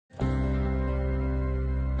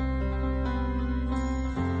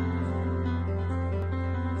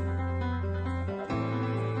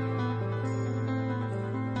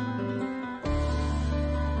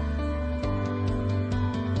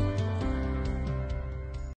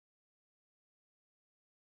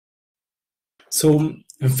So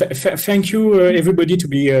thank you everybody to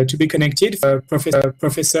be connected.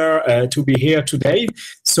 Professor to be here today.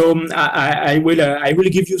 So I will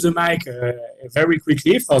give you the mic very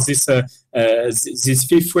quickly for this this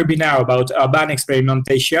fifth webinar about urban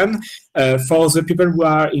experimentation. For the people who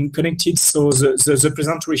are connected, so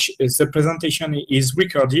the presentation is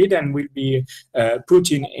recorded and will be put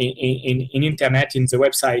in internet in the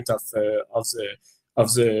website of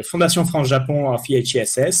the Fondation France-Japon of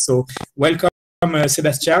EHESS. So welcome.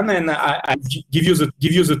 Sebastian, and I give you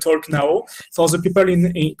the talk now. For the people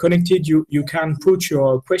connected, you can put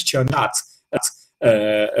your question at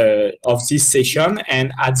of this session,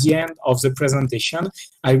 and at the end of the presentation,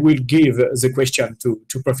 I will give the question to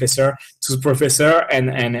the professor,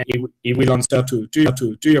 and he will answer to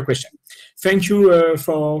your question. Thank you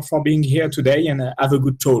for being here today, and have a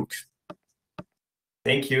good talk.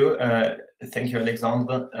 Thank you,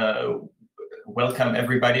 Alexandre. Welcome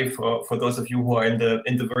everybody. For those of you who are in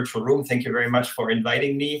the virtual room, thank you very much for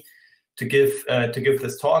inviting me to give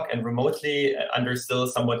this talk, and remotely under still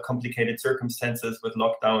somewhat complicated circumstances with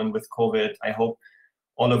lockdown, with COVID. I hope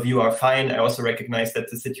all of you are fine. I also recognize that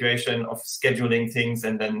the situation of scheduling things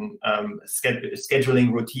and then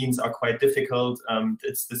scheduling routines are quite difficult.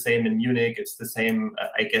 It's the same in Munich. It's the same,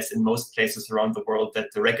 I guess, in most places around the world,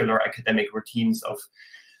 that the regular academic routines of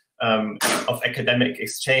academic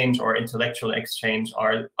exchange or intellectual exchange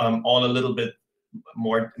are all a little bit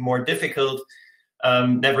more difficult.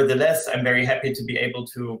 Nevertheless, I'm very happy to be able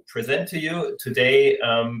to present to you today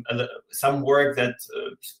some work that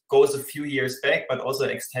goes a few years back, but also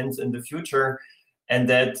extends in the future, and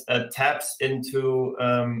that taps into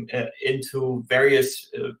various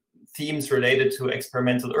themes related to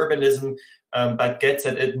experimental urbanism, but gets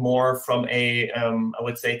at it more from a, I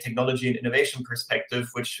would say, technology and innovation perspective,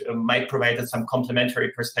 which might provide us some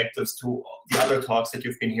complementary perspectives to the other talks that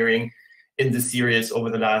you've been hearing in the series over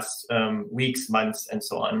the last weeks, months, and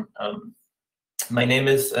so on. My name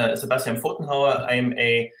is Sebastian Pfotenhauer. I'm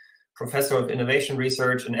a professor of innovation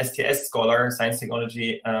research and STS scholar, science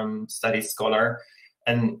technology studies scholar,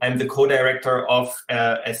 and I'm the co-director of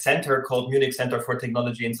a center called Munich Center for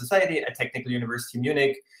Technology and Society at Technical University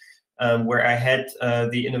Munich, where I had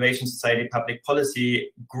the Innovation Society Public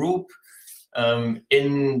Policy group.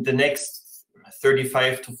 In the next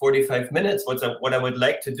 35 to 45 minutes, what I would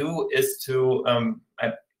like to do is to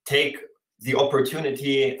take the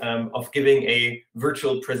opportunity of giving a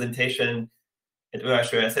virtual presentation at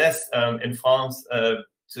EHESS in France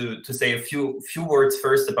to say a few words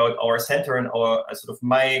first about our center and our sort of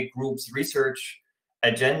my group's research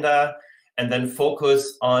agenda, and then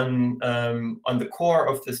focus on the core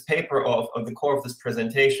of this paper, or of the core of this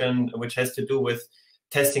presentation, which has to do with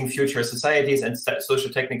testing future societies and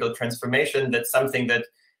socio-technical transformation. That's something that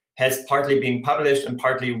has partly been published and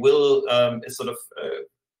partly will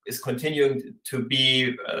is continuing to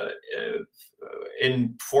be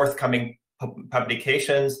in forthcoming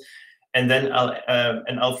publications. And then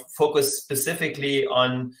I'll focus specifically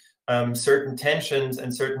on certain tensions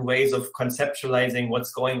and certain ways of conceptualizing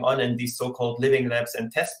what's going on in these so-called living labs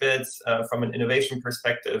and test beds from an innovation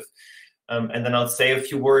perspective. And then I'll say a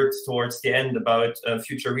few words towards the end about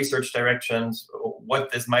future research directions, what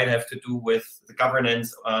this might have to do with the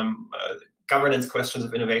governance questions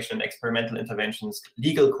of innovation, experimental interventions,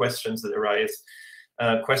 legal questions that arise,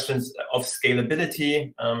 questions of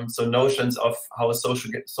scalability, so notions of how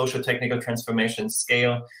socio-technical transformations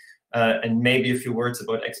scale, and maybe a few words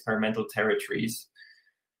about experimental territories.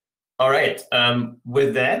 All right,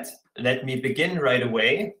 with that, let me begin right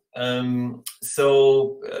away. A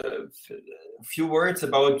few words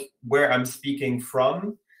about where I'm speaking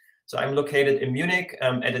from. So I'm located in Munich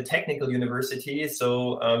at a technical university.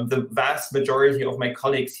 So the vast majority of my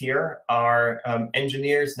colleagues here are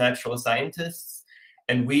engineers, natural scientists,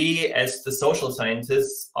 and we, as the social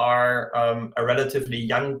scientists, are a relatively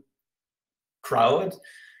young crowd.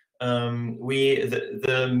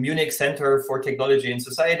 The Munich Center for Technology and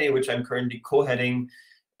Society, which I'm currently co-heading,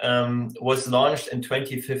 was launched in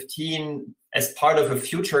 2015 as part of a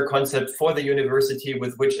future concept for the university,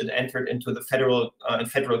 with which it entered into the federal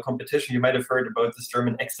competition. You might have heard about this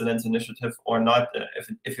German Excellence Initiative or not.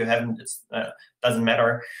 If you haven't, it doesn't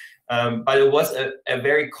matter. But it was a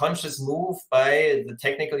very conscious move by the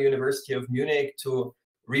Technical University of Munich to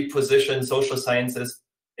reposition social sciences,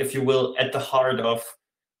 if you will, at the heart of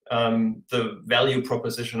the value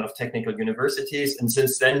proposition of technical universities. And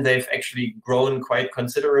since then, they've actually grown quite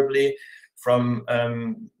considerably from,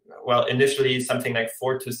 well, initially something like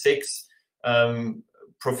 4 to 6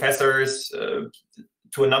 professors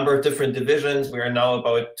to a number of different divisions. We are now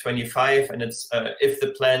about 25, and it's if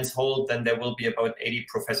the plans hold, then there will be about 80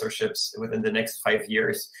 professorships within the next 5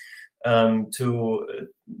 years, to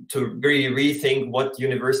really rethink what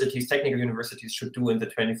universities, technical universities, should do in the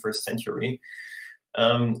 21st century.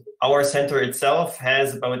 Our center itself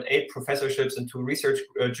has about 8 professorships and 2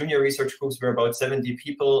 junior research groups. We're about 70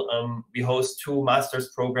 people. We host 2 master's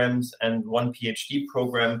programs and 1 PhD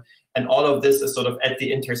program, and all of this is sort of at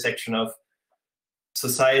the intersection of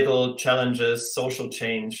societal challenges, social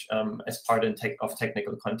change, as part of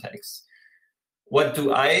technical contexts. What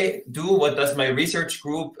do I do? What does my research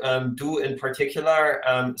group do in particular?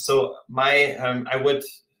 So I would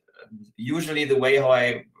usually, the way how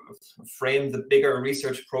I frame the bigger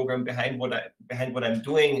research program behind what I'm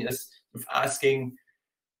doing is asking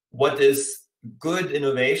what is good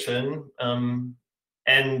innovation,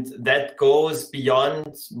 and that goes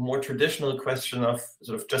beyond more traditional question of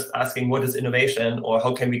sort of just asking what is innovation or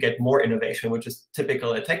how can we get more innovation, which is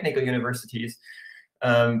typical at technical universities,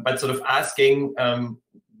 but sort of asking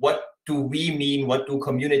what do we mean, what do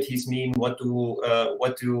communities mean, what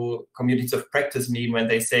do communities of practice mean when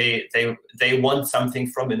they say they want something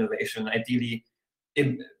from innovation, ideally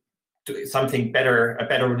something better, a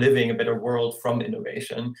better living, a better world from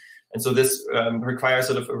innovation. And so this requires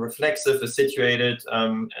sort of a reflexive, a situated,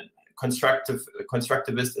 constructivist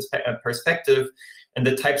perspective. And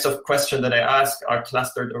the types of questions that I ask are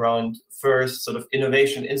clustered around, first, sort of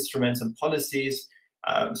innovation instruments and policies.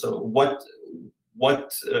 So what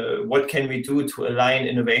can we do to align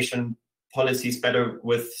innovation policies better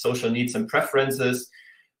with social needs and preferences?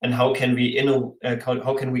 And how can we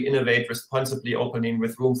innovate responsibly, opening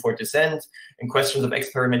with room for dissent? And questions of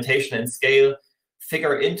experimentation and scale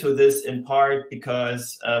figure into this in part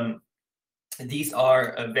because these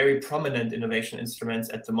are very prominent innovation instruments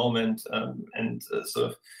at the moment, and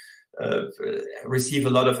sort of receive a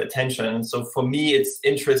lot of attention. So for me, it's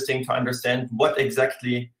interesting to understand what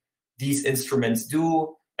exactly these instruments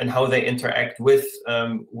do and how they interact with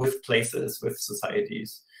places, with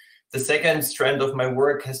societies. The second strand of my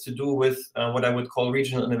work has to do with what I would call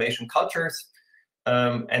regional innovation cultures.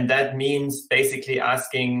 And that means basically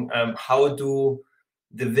asking how do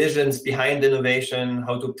the visions behind innovation,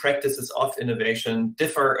 how do practices of innovation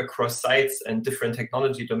differ across sites and different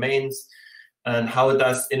technology domains, and how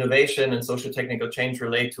does innovation and socio-technical change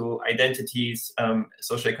relate to identities,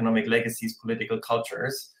 socioeconomic legacies, political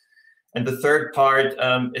cultures. And the third part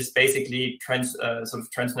is basically sort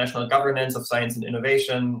of transnational governance of science and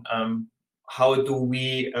innovation. How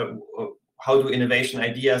do innovation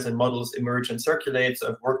ideas and models emerge and circulate? So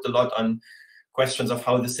I've worked a lot on questions of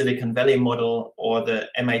how the Silicon Valley model or the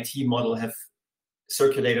MIT model have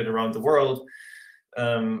circulated around the world.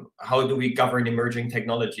 How do we govern emerging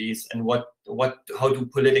technologies, and how do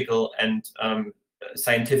political and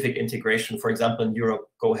scientific integration, for example, in Europe,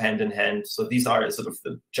 go hand in hand? So these are sort of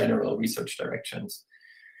the general research directions.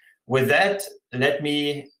 With that, let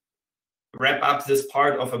me wrap up this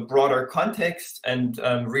part of a broader context and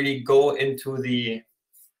really go into the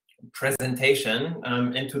presentation,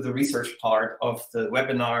 into the research part of the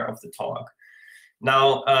webinar, of the talk.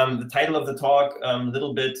 Now, the title of the talk, a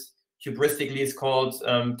little bit hubristically, is called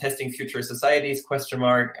Testing Future Societies, ?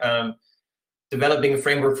 Developing a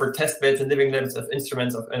framework for testbeds and living labs of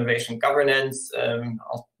instruments of innovation governance.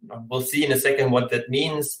 We'll see in a second what that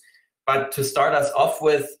means. But to start us off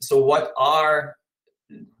with, so what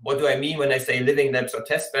do I mean when I say living labs or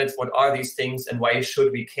testbeds? What are these things, and why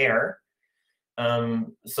should we care?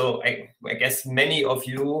 So I guess many of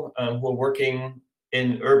you who are working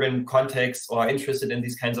in urban contexts or are interested in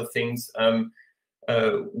these kinds of things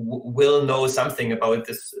will know something about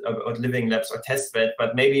this, about living labs or testbed.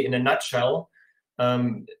 But maybe in a nutshell,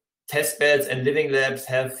 testbeds and living labs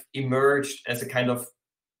have emerged as a kind of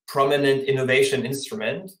prominent innovation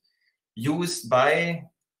instrument used by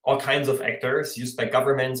all kinds of actors, used by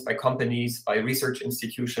governments, by companies, by research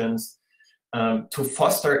institutions, to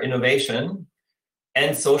foster innovation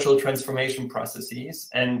and social transformation processes.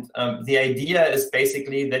 And the idea is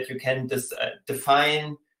basically that you can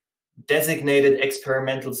define designated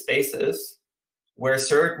experimental spaces where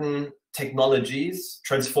certain technologies,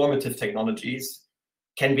 transformative technologies,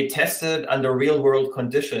 can be tested under real-world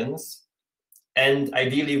conditions, and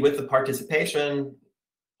ideally with the participation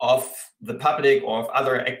of the public or of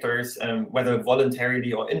other actors, whether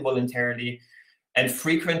voluntarily or involuntarily. And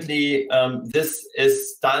frequently, this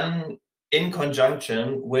is done in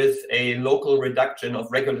conjunction with a local reduction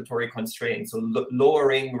of regulatory constraints, so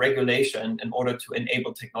lowering regulation in order to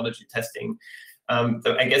enable technology testing.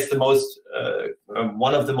 I guess the most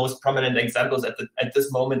one of the most prominent examples at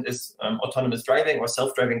this moment is autonomous driving or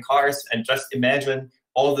self-driving cars. And just imagine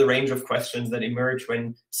all the range of questions that emerge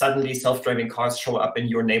when suddenly self-driving cars show up in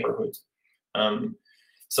your neighborhood.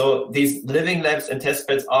 So these living labs and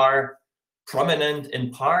testbeds are prominent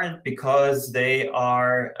in part because they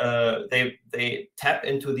are they tap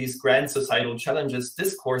into these grand societal challenges,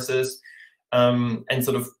 discourses, and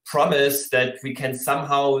sort of promise that we can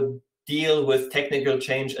somehow deal with technical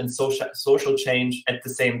change and social change at the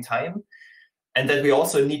same time, and that we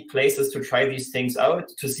also need places to try these things out,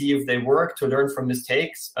 to see if they work, to learn from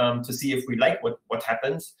mistakes, to see if we like what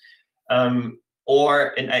happens,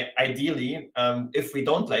 or ideally, if we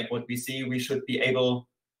don't like what we see, we should be able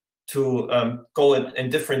to go in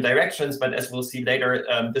different directions. But as we'll see later,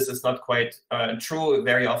 this is not quite true.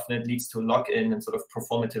 Very often it leads to lock-in and sort of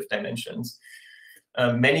performative dimensions.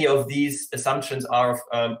 Many of these assumptions are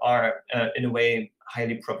in a way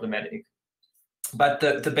highly problematic. But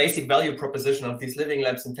the basic value proposition of these living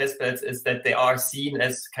labs and testbeds is that they are seen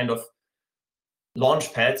as kind of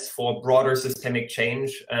launch pads for broader systemic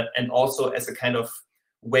change, and also as a kind of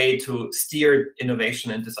way to steer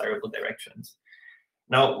innovation in desirable directions.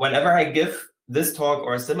 Now, whenever I give this talk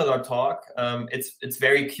or a similar talk, it's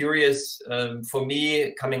very curious for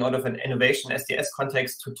me, coming out of an innovation STS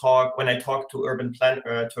context, to talk when I talk to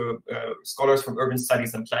scholars from urban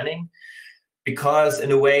studies and planning, because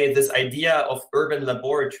in a way this idea of urban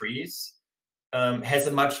laboratories has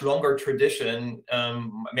a much longer tradition,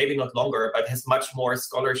 maybe not longer, but has much more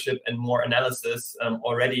scholarship and more analysis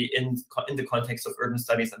already in the context of urban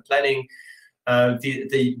studies and planning.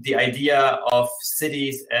 The idea of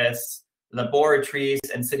cities as laboratories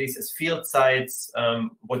and cities as field sites,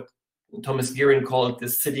 what Thomas Gearin called the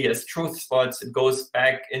city as truth spots, it goes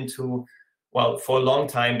back into, well, for a long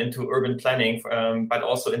time into urban planning, but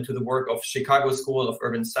also into the work of Chicago School of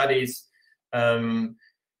Urban Studies.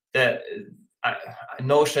 The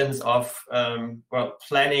notions of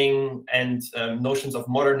planning and notions of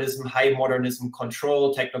modernism, high modernism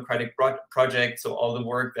control, technocratic projects, so all the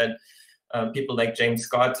work that people like James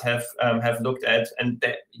Scott have looked at, and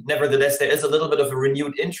nevertheless there is a little bit of a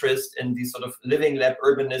renewed interest in these sort of living lab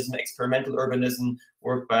urbanism, experimental urbanism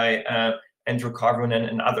work by Andrew Carvonen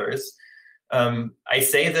and others. I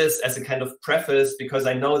say this as a kind of preface because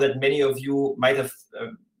I know that many of you might have,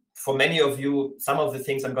 for many of you, some of the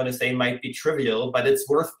things I'm going to say might be trivial, but it's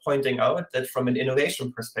worth pointing out that from an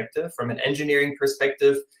innovation perspective, from an engineering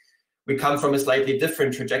perspective, we come from a slightly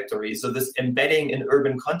different trajectory. So this embedding in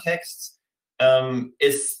urban contexts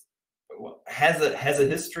has a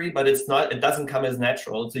history, but it doesn't come as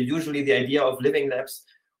natural. So usually the idea of living labs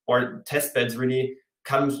or test beds really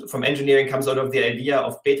comes from engineering, comes out of the idea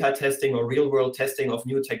of beta testing or real world testing of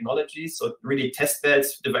new technologies. So really test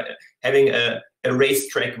beds, having a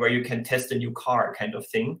racetrack where you can test a new car kind of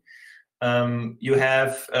thing. You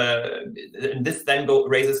have, and this then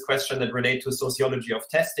raises questions that relate to sociology of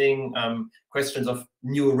testing, questions of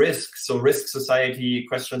new risks, so risk society,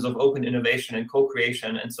 questions of open innovation and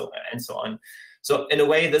co-creation, and so on. So in a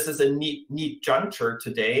way, this is a neat juncture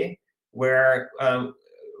today where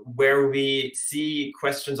we see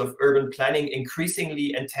questions of urban planning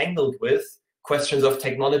increasingly entangled with questions of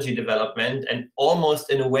technology development, and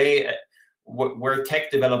almost in a way where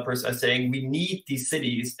tech developers are saying we need these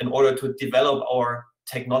cities in order to develop our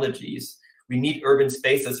technologies. We need urban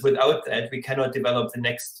spaces. Without that, we cannot develop the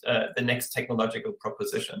next technological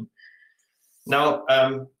proposition. Now,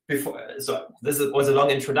 so this was a long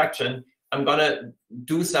introduction. I'm gonna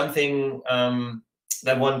do something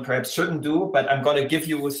that one perhaps shouldn't do, but I'm gonna give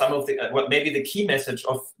you some of what maybe the key message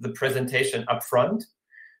of the presentation up front,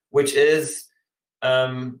 which is,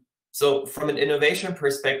 so from an innovation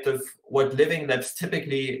perspective, what living labs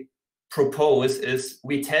typically propose is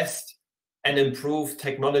we test and improve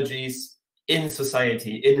technologies in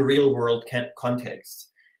society, in real world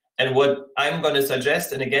context. And what I'm going to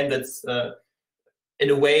suggest, and again, that's in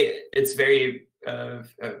a way, it's very,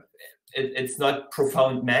 it's not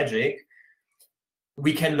profound magic.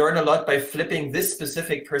 We can learn a lot by flipping this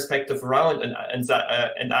specific perspective around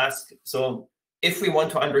and ask, so if we want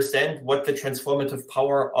to understand what the transformative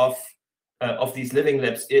power of these living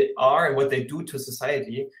labs are and what they do to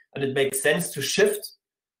society, and it makes sense to shift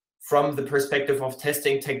from the perspective of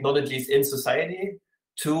testing technologies in society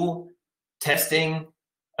to testing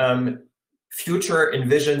future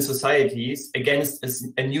envisioned societies against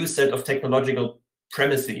a new set of technological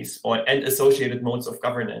premises and associated modes of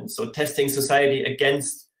governance. So testing society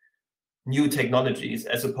against new technologies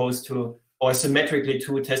as opposed to, or symmetrically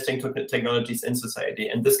to, testing technologies in society.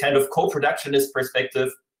 And this kind of co-productionist perspective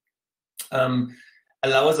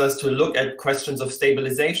allows us to look at questions of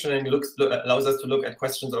stabilization and allows us to look at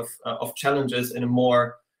questions of challenges in a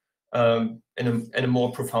more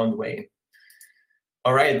profound way.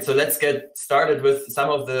 All right, so let's get started with some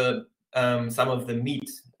of the meat.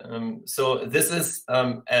 So this is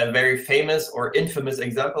a very famous or infamous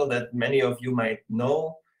example that many of you might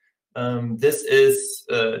know. This is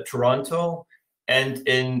Toronto, and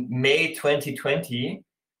in May 2020,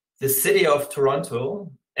 the city of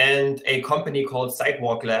Toronto and a company called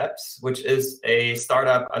Sidewalk Labs, which is a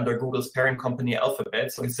startup under Google's parent company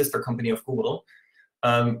Alphabet, so a sister company of Google,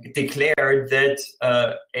 declared that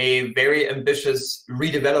a very ambitious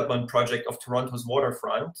redevelopment project of Toronto's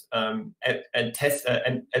waterfront, a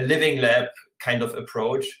living lab kind of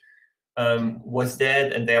approach, was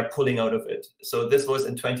dead, and they are pulling out of it. So this was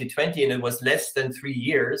in 2020, and it was less than 3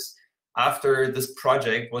 years after this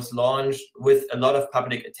project was launched with a lot of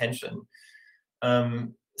public attention.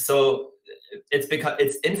 So it's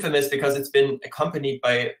infamous because it's been accompanied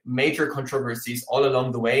by major controversies all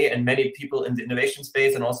along the way, and many people in the innovation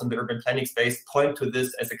space and also in the urban planning space point to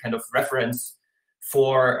this as a kind of reference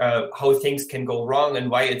for how things can go wrong and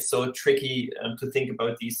why it's so tricky to think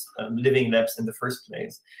about these living labs in the first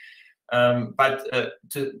place. But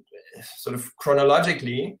to sort of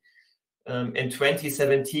chronologically, in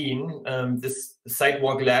 2017, this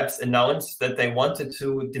Sidewalk Labs announced that they wanted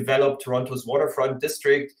to develop Toronto's waterfront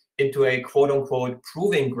district into a quote-unquote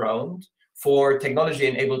proving ground for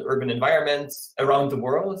technology-enabled urban environments around the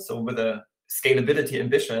world, so with a scalability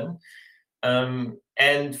ambition.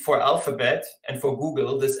 And for Alphabet and for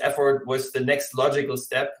Google, this effort was the next logical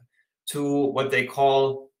step to what they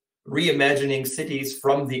call reimagining cities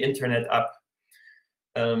from the internet up.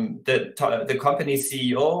 The company's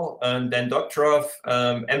CEO, Dan Doctorow,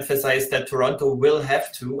 emphasized that Toronto will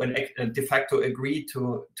have to and de facto agree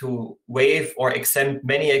to waive or exempt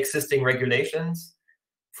many existing regulations,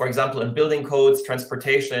 for example, in building codes,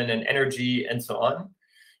 transportation, and energy, and so on.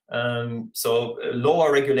 So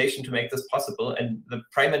lower regulation to make this possible. And the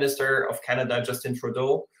Prime Minister of Canada, Justin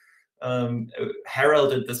Trudeau,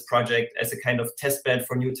 heralded this project as a kind of testbed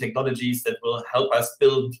for new technologies that will help us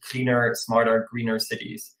build cleaner, smarter, greener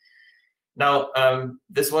cities. Now,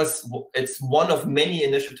 it's one of many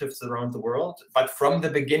initiatives around the world, but from the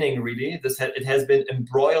beginning, really, it has been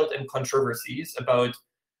embroiled in controversies about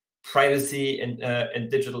privacy and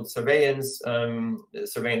digital surveillance,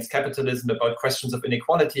 surveillance capitalism, about questions of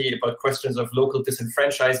inequality, about questions of local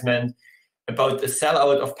disenfranchisement, about the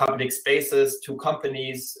sellout of public spaces to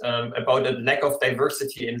companies, about a lack of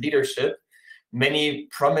diversity in leadership. Many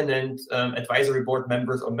prominent advisory board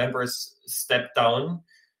members or members stepped down.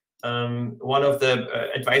 One of the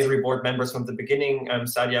advisory board members from the beginning,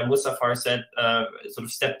 Sadia Musaffar, said, sort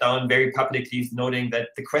of stepped down very publicly, noting that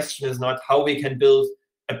the question is not how we can build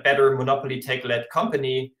a better monopoly tech-led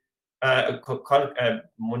company,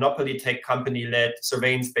 monopoly tech company-led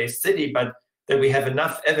surveillance-based city, but that we have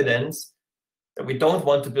enough evidence that we don't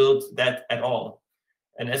want to build that at all.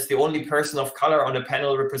 And as the only person of color on a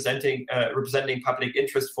panel representing public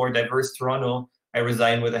interest for diverse Toronto, I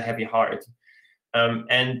resign with a heavy heart.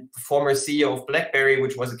 And the former CEO of BlackBerry,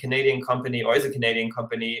 which was a Canadian company, or is a Canadian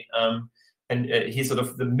company, and he's sort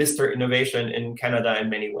of the Mr. Innovation in Canada in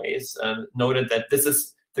many ways, noted that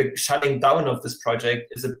the shutting down of this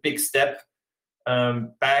project is a big step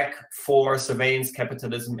back for surveillance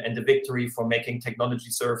capitalism and the victory for making technology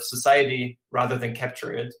serve society rather than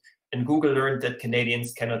capture it. And Google learned that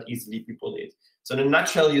Canadians cannot easily be bullied. So in a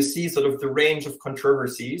nutshell, you see sort of the range of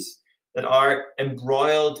controversies that are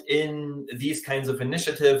embroiled in these kinds of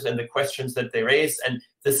initiatives and the questions that they raise. And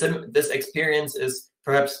this experience is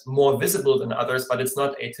perhaps more visible than others, but it's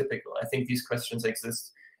not atypical. I think these questions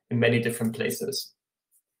exist in many different places.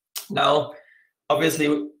 Now,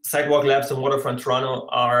 obviously, Sidewalk Labs and Waterfront Toronto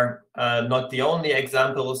are not the only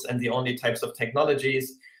examples and the only types of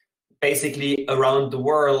technologies. Basically, around the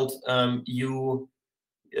world, you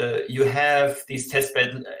have these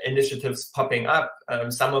testbed initiatives popping up.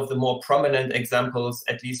 Some of the more prominent examples,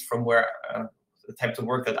 at least from where the types of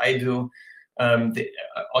work that I do, the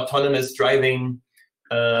autonomous driving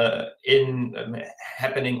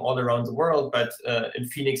happening all around the world. But in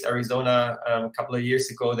Phoenix, Arizona, a couple of years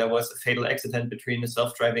ago, there was a fatal accident between a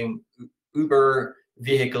self-driving Uber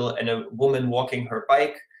vehicle and a woman walking her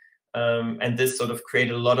bike. And this sort of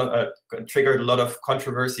created triggered a lot of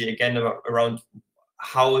controversy again around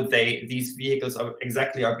how these vehicles are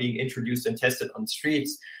being introduced and tested on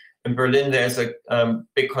streets. In Berlin, there's a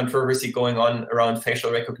big controversy going on around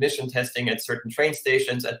facial recognition testing at certain train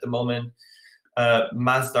stations at the moment.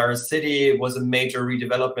 Masdar City was a major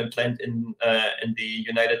redevelopment plan in the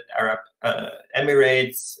United Arab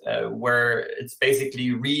Emirates, where it's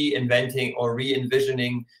basically reinventing or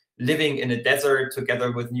re-envisioning living in a desert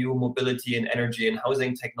together with new mobility and energy and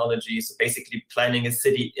housing technologies, basically planning a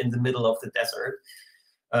city in the middle of the desert.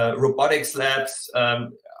 robotics labs,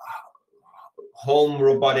 home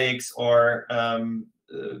robotics, or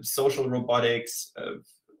social robotics,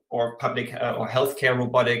 or public or healthcare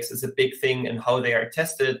robotics is a big thing, and how they are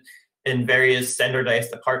tested in various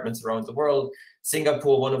standardized departments around the world.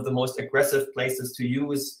 Singapore, one of the most aggressive places to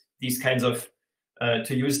use these kinds of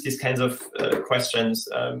questions,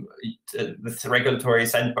 with regulatory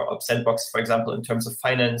sandbox, for example, in terms of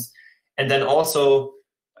finance, and then also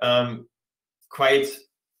quite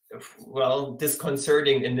well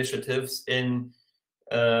disconcerting initiatives in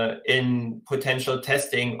potential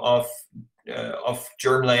testing of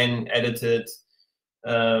germline edited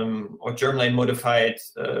or germline modified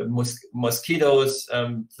mosquitoes.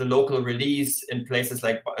 The local release in places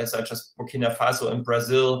like such as Burkina Faso and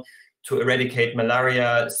Brazil to eradicate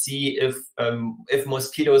malaria. See if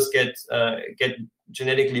mosquitoes get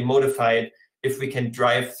genetically modified, if we can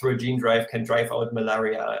drive through a gene drive, can drive out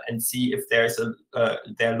malaria, and see if there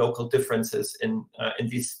are local differences in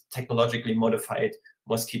these technologically modified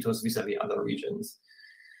mosquitoes vis-a-vis other regions.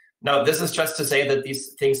 Now, this is just to say that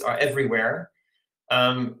these things are everywhere.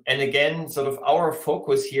 And again, sort of our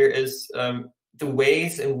focus here is the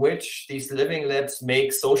ways in which these living labs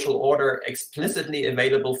make social order explicitly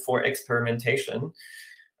available for experimentation,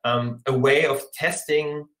 a way of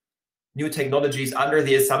testing new technologies under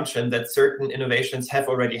the assumption that certain innovations have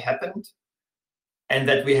already happened, and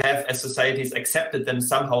that we have, as societies, accepted them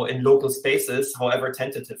somehow in local spaces, however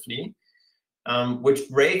tentatively, which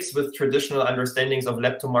breaks with traditional understandings of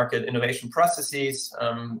lab-to-market innovation processes.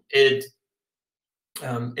 It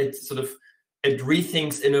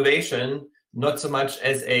rethinks innovation not so much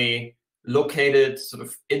as a located sort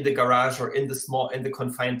of in the garage or in the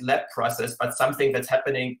confined lab process, but something that's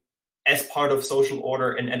happening as part of social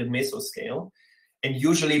order and at a mesoscale, and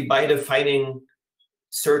usually by defining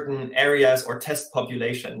certain areas or test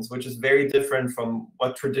populations, which is very different from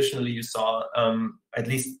what traditionally you saw. At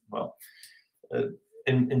least, well,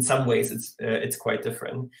 in some ways, it's quite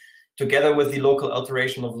different. Together with the local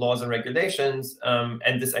alteration of laws and regulations,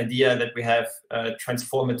 and this idea that we have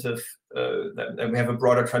transformative, that we have a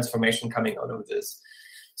broader transformation coming out of this.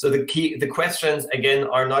 So the questions again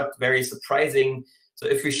are not very surprising. So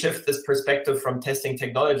if we shift this perspective from testing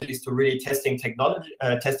technologies to really testing technology,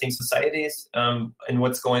 testing societies, and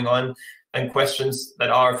what's going on, and questions that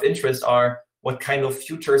are of interest are what kind of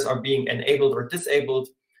futures are being enabled or disabled,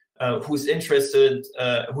 whose interests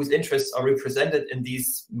are represented in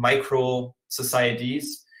these micro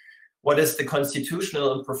societies, what is the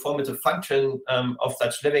constitutional and performative function of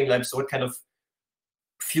such living labs, what kind of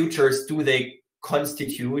futures do they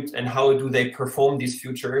constitute, and how do they perform these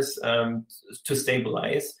futures to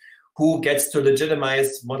stabilize, who gets to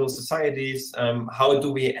legitimize model societies, how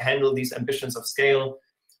do we handle these ambitions of scale,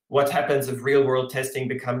 what happens if real-world testing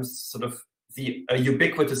becomes sort of a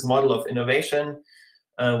ubiquitous model of innovation.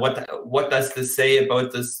 What does this say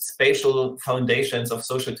about the spatial foundations of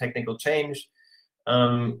socio-technical change?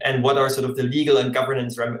 And what are sort of the legal and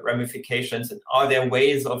governance ramifications? And are there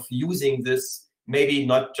ways of using this, maybe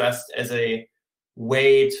not just as a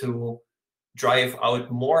way to drive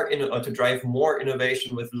out more to drive more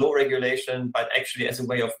innovation with low regulation, but actually as a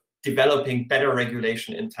way of developing better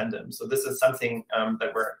regulation in tandem? So this is something that I'm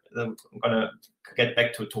going to get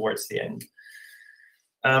back to towards the end.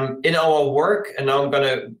 In our work, and now I'm going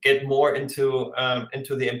to get more into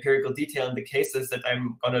the empirical detail in the cases that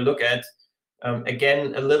I'm going to look at.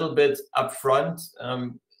 Again, a little bit upfront,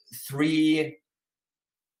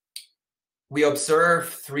 we observe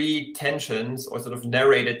three tensions, or sort of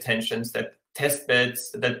narrated tensions, that test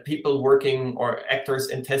beds, that people working or actors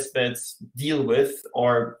in test beds deal with,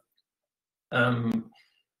 or sort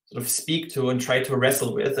of speak to and try to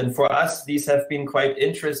wrestle with. And for us, these have been quite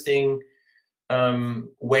interesting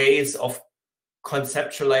ways of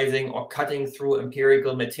conceptualizing or cutting through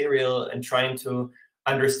empirical material and trying to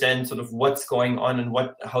understand sort of what's going on and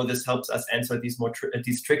how this helps us answer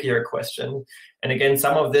these trickier questions. And again,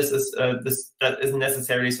 some of this is that isn't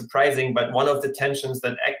necessarily surprising, but one of the tensions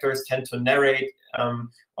that actors tend to narrate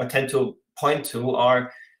or tend to point to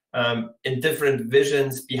are in different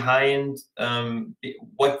visions behind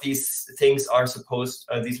what these things are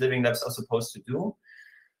these living labs are supposed to do.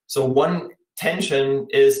 So one tension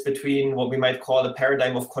is between what we might call a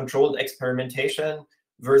paradigm of controlled experimentation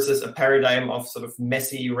versus a paradigm of sort of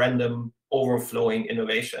messy, random, overflowing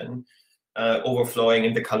innovation, overflowing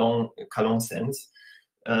in the Calon sense,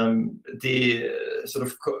 the sort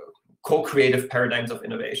of co-creative paradigms of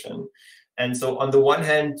innovation. And so on the one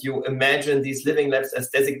hand, you imagine these living labs as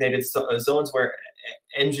designated zones where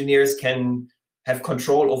engineers can have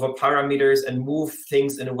control over parameters and move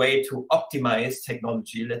things in a way to optimize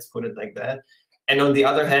technology, let's put it like that. And on the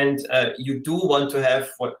other hand, you do want to have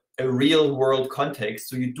a real world context.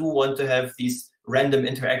 So you do want to have these random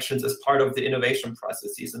interactions as part of the innovation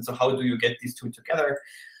processes. And so how do you get these two together?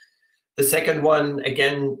 The second one,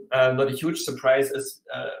 again, not a huge surprise, is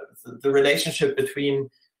the relationship between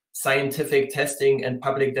scientific testing and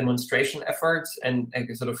public demonstration efforts. And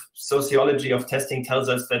a sort of sociology of testing tells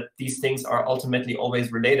us that these things are ultimately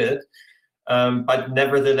always related. But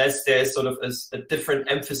nevertheless, there's sort of a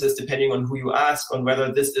different emphasis depending on who you ask, on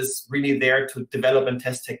whether this is really there to develop and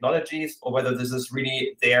test technologies, or whether this is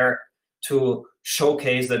really there to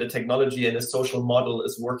showcase that a technology and a social model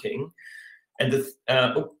is working. And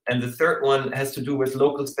the third one has to do with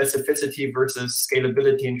local specificity versus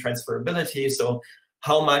scalability and transferrability. So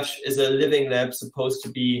how much is a living lab supposed to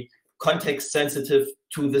be context sensitive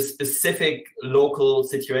to the specific local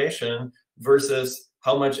situation versus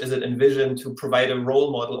how much is it envisioned to provide a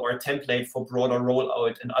role model or a template for broader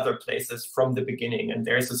rollout in other places from the beginning? And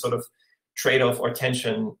there's a sort of trade-off or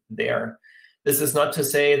tension there. This is not to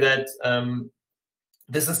say that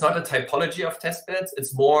this is not a typology of test beds.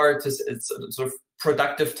 It's more it's sort of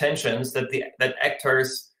productive tensions that that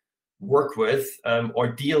actors work with or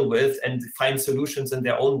deal with and find solutions in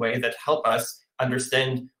their own way that help us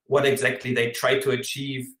understand what exactly they try to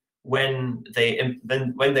achieve when they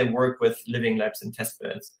work with living labs and test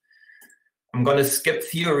beds. I'm going to skip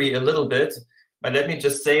theory a little bit, but let me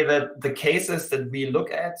just say that the cases that we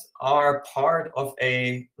look at are part of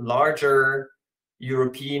a larger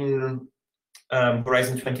European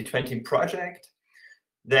Horizon 2020 project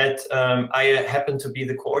that I happen to be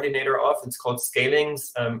the coordinator of. It's called Scaling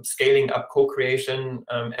Up Co-Creation,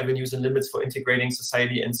 Avenues and Limits for Integrating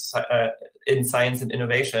Society in Science and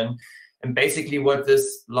Innovation. And basically what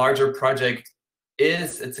this larger project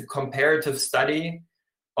is, it's a comparative study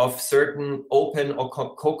of certain open or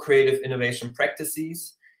co-creative innovation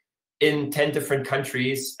practices in 10 different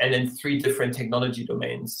countries and in 3 different technology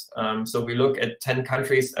domains. So we look at 10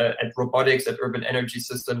 countries, at robotics, at urban energy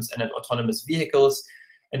systems, and at autonomous vehicles.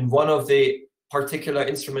 And one of the particular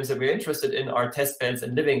instruments that we're interested in are test beds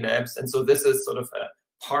and living labs. And so this is sort of a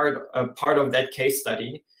part of that case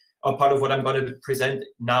study, or part of what I'm going to present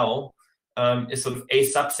now. Is sort of a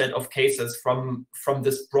subset of cases from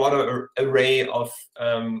this broader array of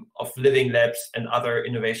living labs and other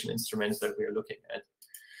innovation instruments that we're looking at.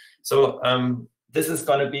 So this is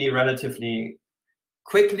going to be relatively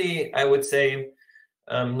quickly, I would say.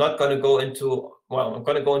 I'm not going to go into, well, I'm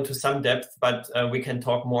going to go into some depth, but we can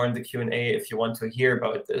talk more in the Q&A if you want to hear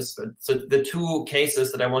about this. But, so the 2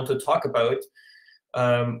 cases that I want to talk about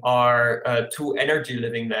are 2 energy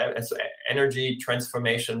living labs, so energy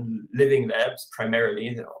transformation living labs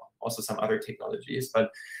primarily. There are also some other technologies, but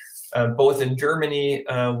both in Germany,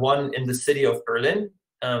 one in the city of Berlin,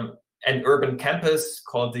 an urban campus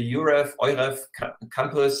called the EUREF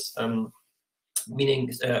campus, meaning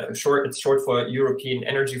it's short for European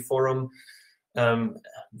Energy Forum,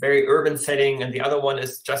 very urban setting, and the other one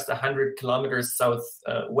is just 100 kilometers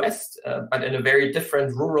southwest, but in a very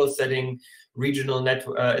different rural setting, regional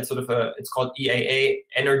network. It's called EAA,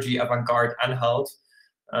 Energy Avant-Garde Anhalt,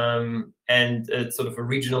 and it's sort of a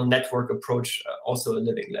regional network approach, also a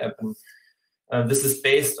living lab. And this is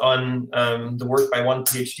based on the work by one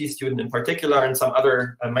PhD student in particular, and some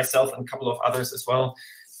other, myself and a couple of others as well,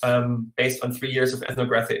 based on 3 years of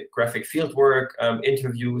ethnographic field work,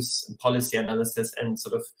 interviews, and policy analysis, and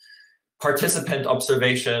sort of participant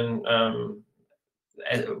observation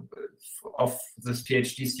of this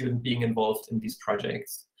PhD student being involved in these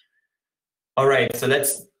projects. All right, so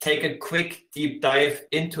let's take a quick deep dive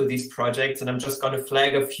into these projects, and I'm just going to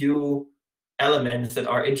flag a few elements that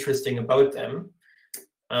are interesting about them.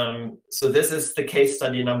 So this is the case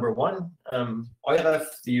study number 1, EUREF,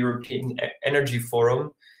 the European Energy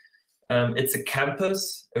Forum. It's a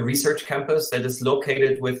campus, a research campus that is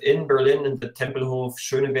located within Berlin in the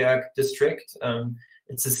Tempelhof-Schöneberg district.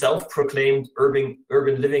 It's a self-proclaimed urban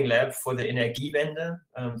living lab for the Energiewende,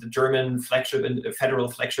 the German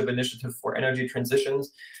federal flagship initiative for energy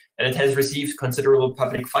transitions. And it has received considerable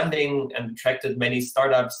public funding and attracted many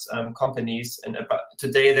startups, companies. And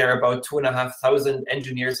today there are about 2,500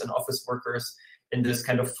 engineers and office workers in this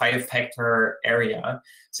kind of 5-hectare area.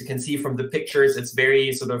 So you can see from the pictures, it's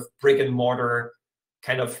very sort of brick and mortar,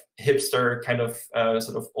 kind of hipster, kind of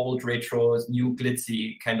sort of old retro, new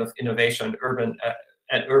glitzy kind of innovation, urban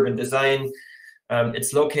design.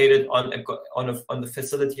 It's located on the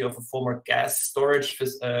facility of a former gas storage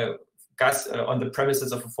on the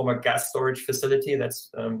premises of a former gas storage facility.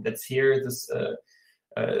 That's here. This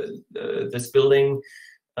building.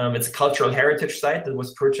 It's a cultural heritage site that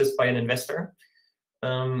was purchased by an investor.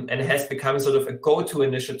 and it has become sort of a go-to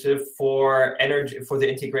initiative for the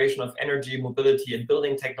integration of energy, mobility, and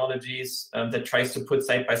building technologies that tries to put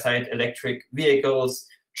side by side electric vehicles,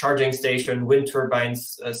 charging station, wind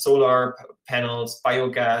turbines, solar panels,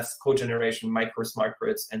 biogas, cogeneration, micro smart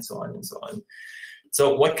grids, and so on and so on.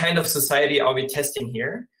 So what kind of society are we testing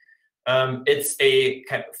here? It's a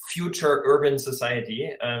kind of future urban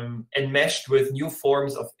society enmeshed with new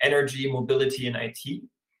forms of energy, mobility, and IT.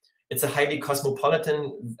 It's a highly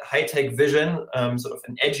cosmopolitan, high-tech vision, sort of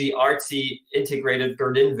an edgy, artsy, integrated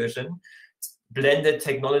Berlin vision. It's blended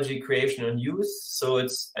technology creation and use. So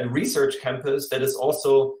it's a research campus that is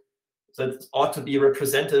also, that ought to be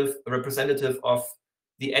representative of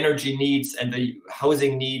the energy needs and the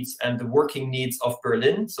housing needs and the working needs of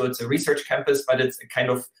Berlin. So it's a research campus, but it's a kind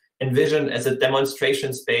of envisioned as a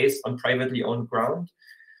demonstration space on privately owned ground.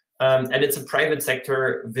 And it's a private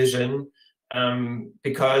sector vision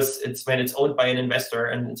because when it's owned by an investor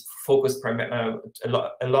and it's focused a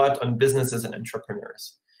lot on businesses and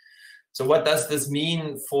entrepreneurs. So what does this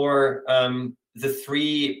mean for the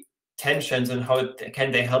three tensions, and how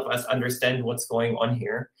can they help us understand what's going on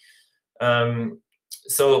here?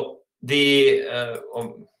 So I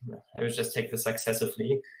will just take this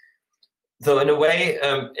successively. So in a way,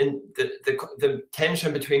 in the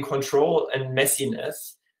tension between control and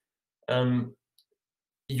messiness,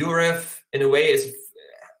 Europe, in a way, is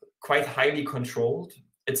quite highly controlled.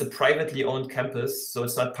 It's a privately owned campus, so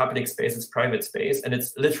it's not public space, it's private space, and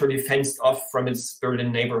it's literally fenced off from its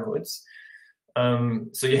Berlin neighborhoods.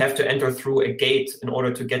 So you have to enter through a gate in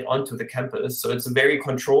order to get onto the campus. So it's a very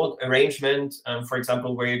controlled arrangement, for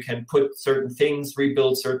example, where you can put certain things,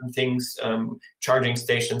 rebuild certain things, charging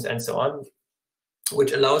stations, and so on,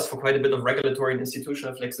 which allows for quite a bit of regulatory and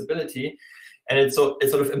institutional flexibility. And it sort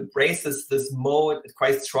of embraces this mode, it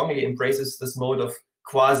quite strongly embraces this mode of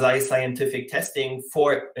quasi-scientific testing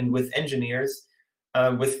for and with engineers,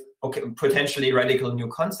 with potentially radical new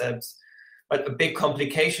concepts. But a big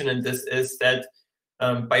complication in this is that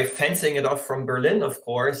by fencing it off from Berlin, of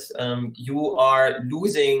course, you are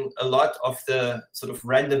losing a lot of the sort of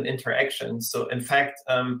random interactions. So in fact,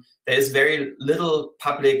 there is very little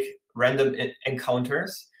public random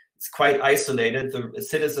encounters. It's quite isolated. The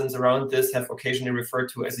citizens around this have occasionally referred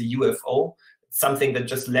to as a UFO, something that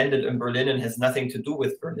just landed in Berlin and has nothing to do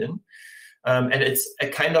with Berlin. And it's a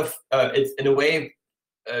kind of, it's in a way,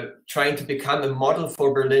 trying to become a model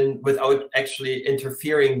for Berlin without actually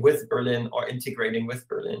interfering with Berlin or integrating with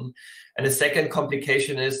Berlin. And the second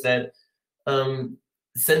complication is that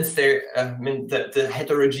since the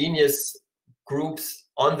heterogeneous groups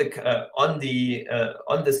on this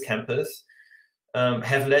campus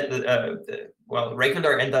have led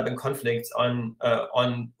regular end up in conflicts on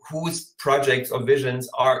whose projects or visions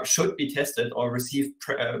should be tested or receive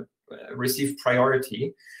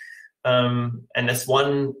priority. And as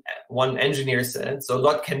one engineer said, so a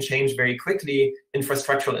lot can change very quickly.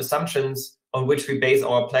 Infrastructural assumptions on which we base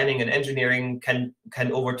our planning and engineering can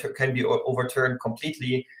be overturned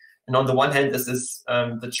completely. And on the one hand, this is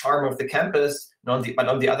the charm of the campus, but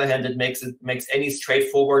on the other hand, it makes any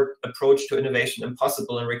straightforward approach to innovation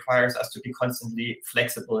impossible and requires us to be constantly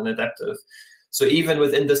flexible and adaptive. So even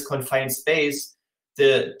within this confined space,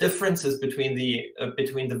 the differences between the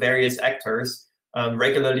various actors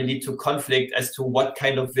regularly lead to conflict as to what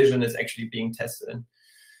kind of vision is actually being tested.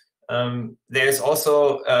 There's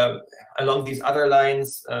also, along these other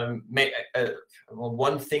lines,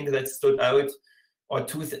 one thing that stood out, or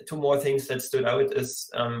two more things that stood out is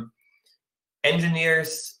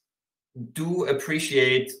engineers do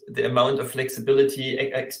appreciate the amount of flexibility,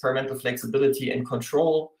 experimental flexibility and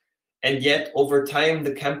control, and yet over time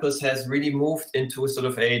the campus has really moved into sort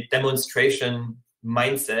of a demonstration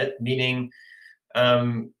mindset, meaning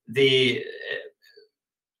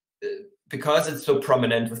because it's so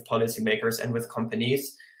prominent with policymakers and with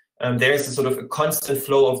companies, there's a sort of a constant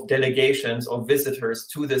flow of delegations or visitors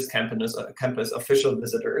to this campus, official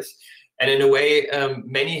visitors. And in a way,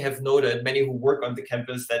 many who work on the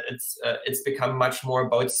campus, that it's become much more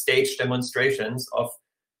about staged demonstrations of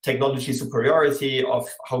technology superiority, of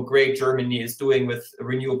how great Germany is doing with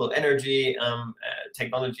renewable energy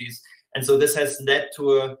technologies. And so this has led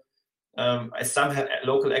to as some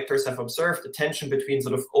local actors have observed, a tension between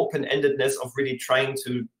sort of open-endedness of really trying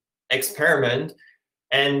to experiment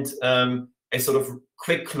and a sort of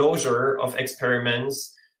quick closure of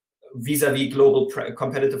experiments vis-a-vis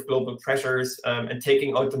competitive global pressures and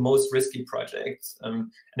taking out the most risky projects.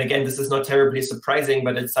 And again, this is not terribly surprising,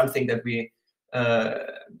 but it's something that we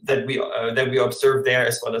observe there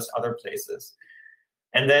as well as other places.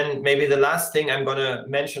 And then maybe the last thing I'm going to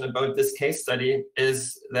mention about this case study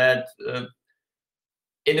is that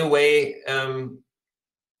in a way,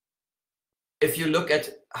 if you look at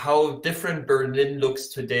how different Berlin looks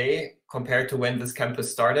today compared to when this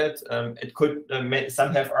campus started, it could,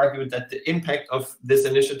 some have argued that the impact of this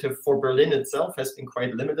initiative for Berlin itself has been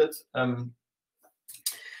quite limited.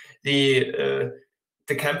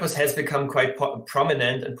 The campus has become quite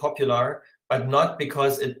prominent and popular, but not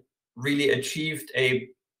because it really achieved a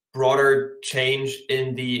broader change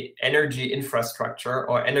in the energy infrastructure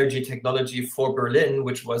or energy technology for Berlin,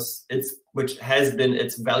 which has been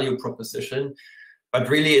its value proposition, but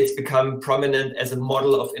really it's become prominent as a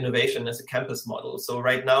model of innovation, as a campus model. So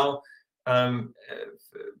right now,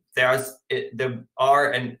 there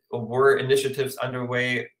are and were initiatives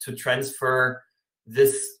underway to transfer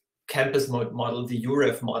this campus model, the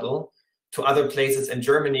UREF model, to other places in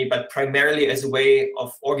Germany, but primarily as a way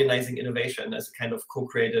of organizing innovation, as a kind of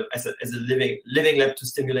co-creative, as a living lab to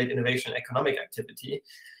stimulate innovation economic activity.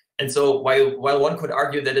 And so while one could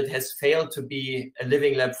argue that it has failed to be a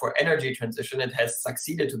living lab for energy transition, it has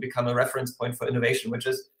succeeded to become a reference point for innovation, which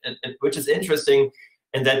is interesting,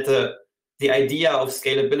 and that the idea of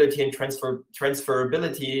scalability and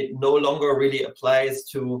transferability no longer really applies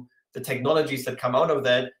to the technologies that come out of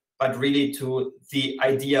that, but really to the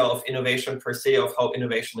idea of innovation per se, of how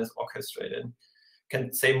innovation is orchestrated.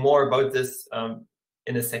 Can say more about this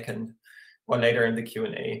in a second or later in the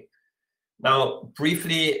Q&A. Now,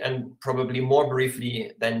 briefly, and probably more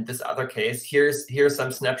briefly than this other case, here's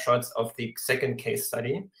some snapshots of the second case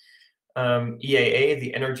study. EAA,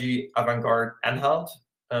 the Energy Avant-Garde Anhalt.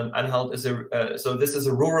 Anhalt is so this is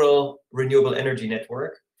a rural renewable energy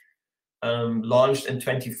network launched in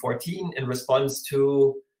 2014 in response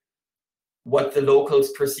to what the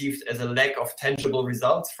locals perceived as a lack of tangible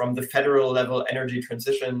results from the federal level energy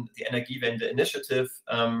transition, the Energiewende initiative,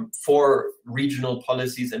 for regional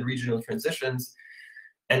policies and regional transitions.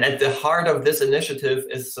 And at the heart of this initiative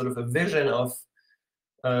is sort of a vision of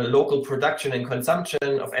local production and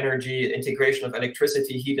consumption of energy, integration of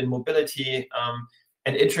electricity, heat, and mobility.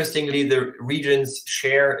 And interestingly, the region's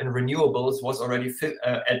share in renewables was already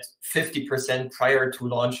at 50% prior to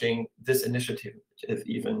launching this initiative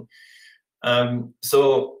even.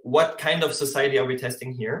 So what kind of society are we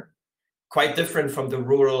testing here? Quite different from the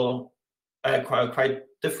rural, quite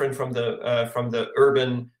different from the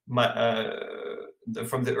urban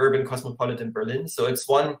cosmopolitan Berlin. So it's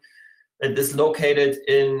one that is located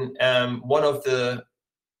in one of the,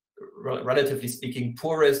 relatively speaking,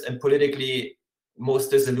 poorest and politically most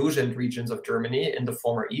disillusioned regions of Germany, in the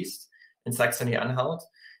former East, in Saxony-Anhalt.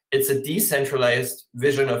 It's a decentralized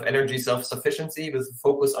vision of energy self-sufficiency with a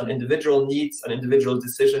focus on individual needs, on individual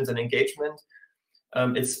decisions and engagement.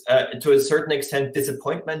 It's to a certain extent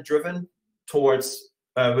disappointment-driven towards,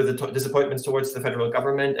 disappointments towards the federal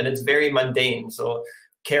government, and it's very mundane. So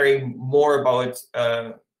caring more about,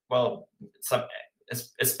 well,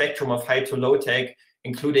 a spectrum of high to low tech,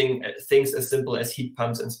 including things as simple as heat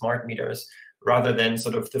pumps and smart meters, rather than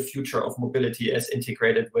sort of the future of mobility as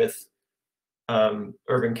integrated with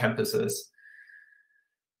urban campuses.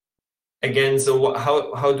 Again, so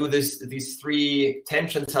how do these three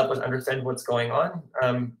tensions help us understand what's going on?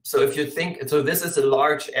 So if you think, so this is a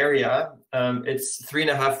large area. It's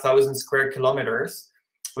 3,500 square kilometers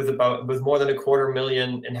with more than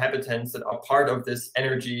 250,000 inhabitants that are part of this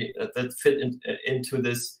energy that fit into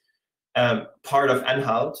this part of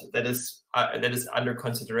Anhalt that is under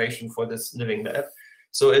consideration for this living lab.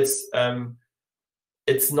 So it's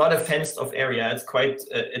not a fenced-off area.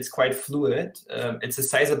 It's quite fluid. It's a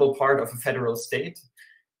sizable part of a federal state.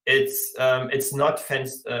 It's not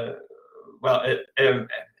fenced.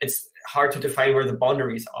 It's hard to define where the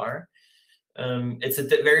boundaries are. It's a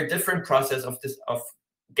very different process of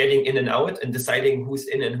getting in and out and deciding who's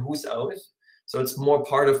in and who's out. So it's more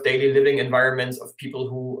part of daily living environments of people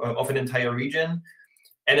who of an entire region,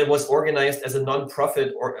 and it was organized as a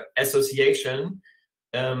non-profit or association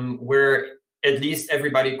where at least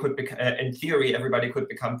everybody could, in theory, everybody could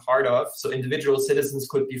become part of. So individual citizens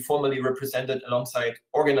could be formally represented alongside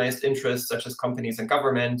organized interests such as companies and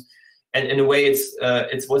government. And in a way,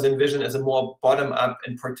 it was envisioned as a more bottom-up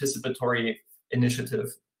and participatory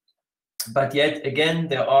initiative. But yet again,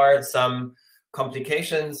 there are some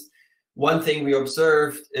complications. One thing we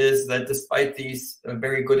observed is that despite these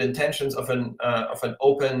very good intentions of an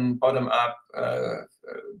open, bottom-up,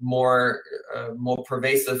 more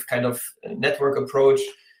pervasive kind of network approach,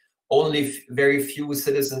 only very few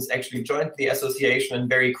citizens actually joined the association, and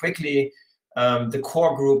very quickly the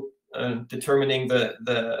core group determining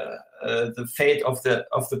the fate of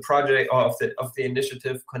the project or of the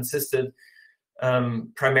initiative consisted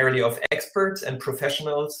primarily of experts and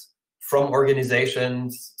professionals from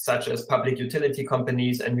organizations such as public utility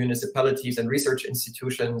companies and municipalities and research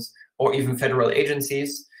institutions, or even federal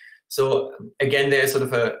agencies. So again, there's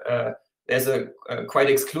sort of there's a quite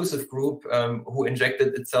exclusive group who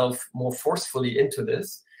injected itself more forcefully into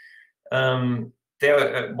this.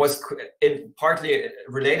 There was, partly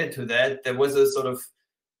related to that, there was a sort of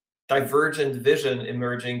divergent vision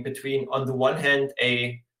emerging between, on the one hand,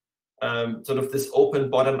 a sort of this open,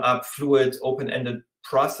 bottom-up, fluid, open-ended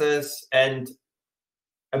process, and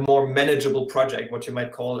a more manageable project, what you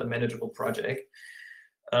might call a manageable project.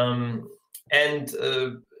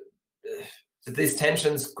 These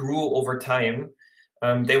tensions grew over time.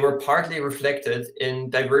 They were partly reflected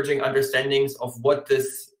in diverging understandings of what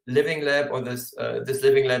this living lab, or this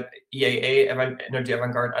living lab EAA, Energy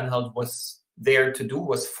Avant-Garde Anhalt, was there to do,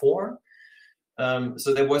 was for.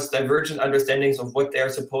 So there was divergent understandings of what they are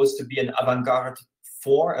supposed to be an avant-garde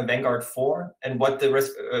for, and what the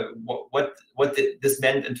rest, this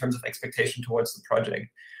meant in terms of expectation towards the project.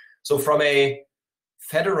 So from a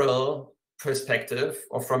federal perspective,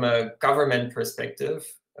 or from a government perspective,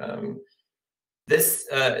 this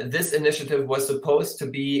initiative was supposed to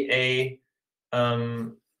be a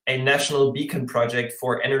national beacon project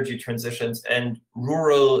for energy transitions and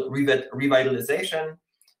rural revitalization.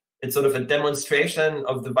 It's sort of a demonstration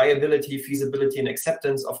of the viability, feasibility, and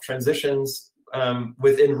acceptance of transitions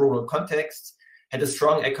within rural contexts. Had a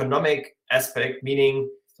strong economic aspect, meaning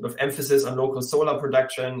sort of emphasis on local solar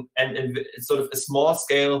production, and it's sort of a small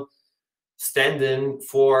scale stand-in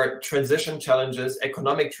for transition challenges,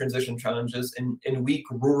 economic transition challenges in weak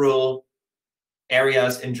rural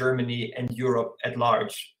areas in Germany and Europe at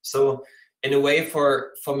large. So in a way,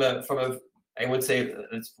 from a I would say,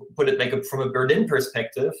 let's put it like from a Berlin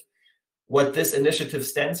perspective, what this initiative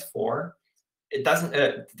stands for, it doesn't,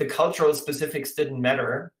 the cultural specifics didn't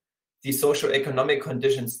matter, the socioeconomic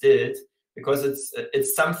conditions did, because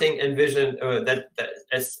it's something envisioned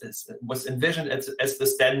was envisioned as the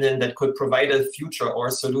stand-in that could provide a future or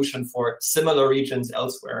a solution for similar regions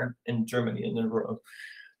elsewhere in Germany and in the world.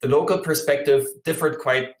 The local perspective differed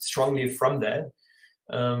quite strongly from that.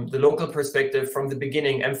 The local perspective from the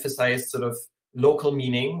beginning emphasized sort of local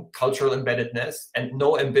meaning, cultural embeddedness, and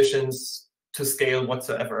no ambitions to scale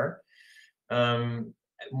whatsoever.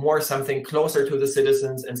 More something closer to the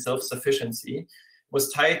citizens and self-sufficiency, was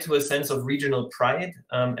tied to a sense of regional pride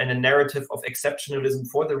and a narrative of exceptionalism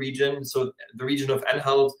for the region. So the region of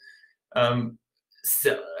Anhalt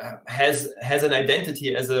has an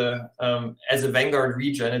identity as a vanguard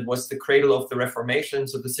region. It was the cradle of the Reformation,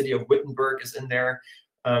 so the city of Wittenberg is in there.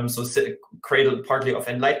 So cradle partly of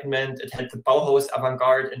Enlightenment. It had the Bauhaus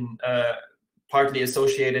avant-garde and partly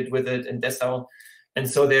associated with it in Dessau. And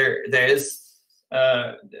so there is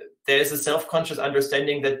a self-conscious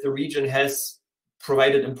understanding that the region has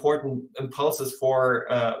provided important impulses for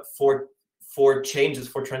changes,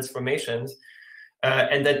 for transformations,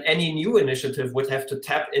 and that any new initiative would have to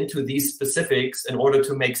tap into these specifics in order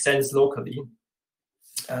to make sense locally.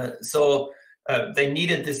 So they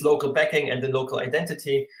needed this local backing and the local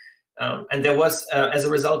identity, and there was, as a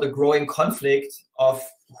result, a growing conflict of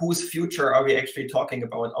whose future are we actually talking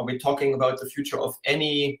about? Are we talking about the future of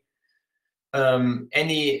any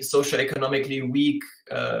socioeconomically weak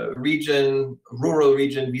region, rural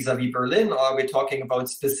region vis-a-vis Berlin, or are we talking about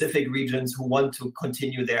specific regions who want to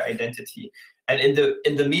continue their identity? And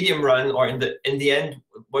in the medium run, or in the end,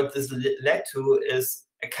 what this led to is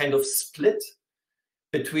a kind of split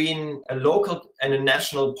between a local and a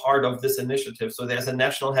national part of this initiative. So there's a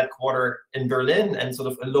national headquarter in Berlin and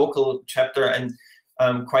sort of a local chapter, and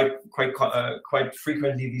quite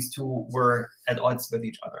frequently these two were at odds with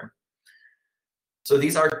each other. So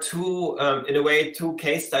these are two, in a way, two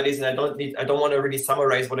case studies, and I don't want to really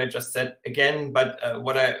summarize what I just said again, but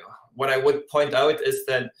what I would point out is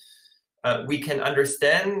that we can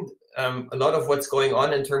understand a lot of what's going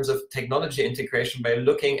on in terms of technology integration by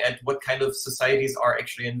looking at what kind of societies are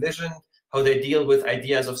actually envisioned, how they deal with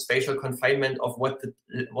ideas of spatial confinement of what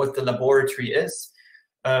the laboratory is,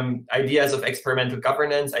 ideas of experimental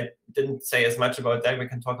governance. I didn't say as much about that. We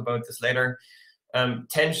can talk about this later.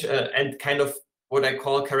 Tension and kind of what I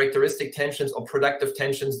call characteristic tensions or productive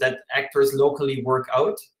tensions that actors locally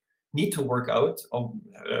need to work out, or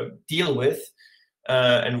deal with,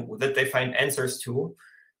 and that they find answers to,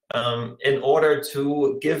 in order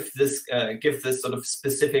to give this sort of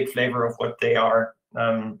specific flavor of what they are,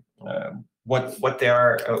 what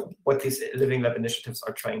these living lab initiatives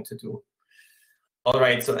are trying to do. All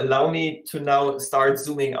right, so allow me to now start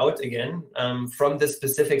zooming out again from the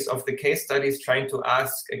specifics of the case studies, trying to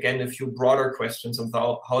ask again a few broader questions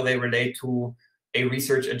about how they relate to a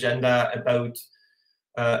research agenda about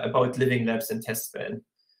about living labs and testbed.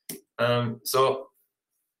 So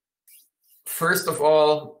first of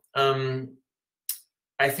all,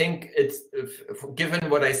 I think it's, given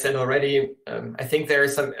what I said already, I think there are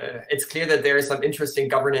some, it's clear that there are some interesting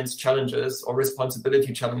governance challenges or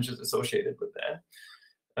responsibility challenges associated with that,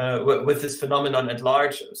 with this phenomenon at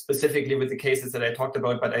large, specifically with the cases that I talked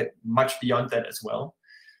about, but much beyond that as well.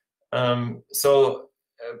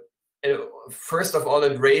 First of all,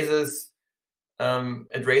 it raises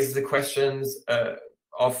the questions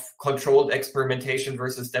of controlled experimentation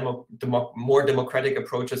versus more democratic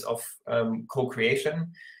approaches of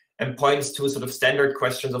co-creation, and points to sort of standard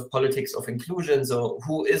questions of politics of inclusion. So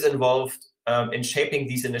who is involved in shaping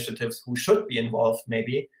these initiatives, who should be involved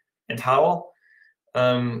maybe, and how?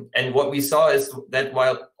 And what we saw is that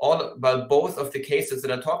while both of the cases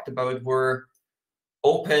that I talked about were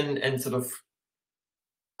open and sort of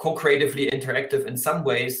co-creatively interactive in some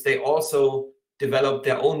ways, they also developed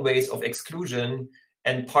their own ways of exclusion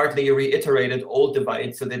and partly reiterated old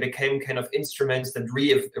divides. So they became kind of instruments that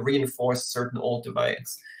reinforced certain old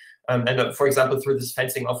divides. For example, through this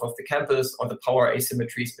fencing off of the campus or the power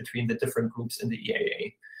asymmetries between the different groups in the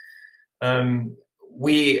EAA.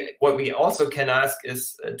 What we also can ask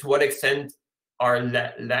is to what extent are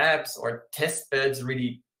labs or test beds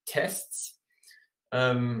really tests?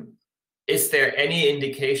 Is there any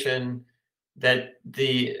indication that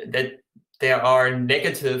there are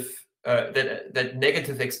negative that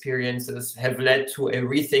negative experiences have led to a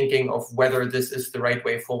rethinking of whether this is the right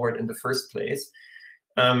way forward in the first place?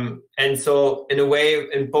 And so in a way,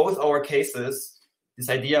 in both our cases, this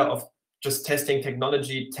idea of just testing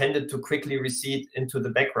technology tended to quickly recede into the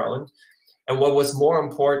background. And what was more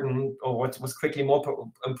important, or what was quickly more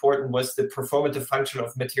important, was the performative function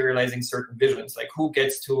of materializing certain visions, like who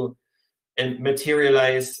gets to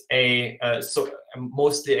materialize a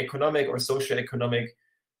mostly economic or socio-economic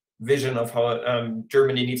vision of how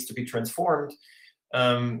Germany needs to be transformed.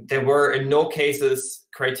 There were in no cases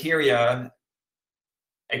criteria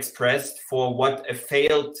expressed for what a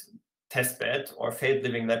failed testbed or failed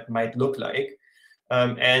living lab might look like.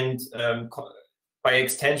 By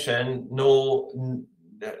extension,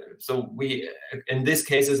 so we, in these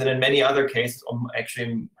cases and in many other cases,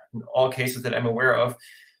 actually in all cases that I'm aware of,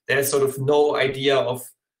 there's sort of no idea of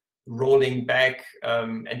rolling back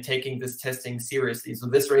and taking this testing seriously. So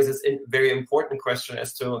this raises a very important question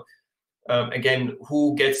as to, again,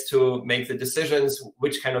 who gets to make the decisions,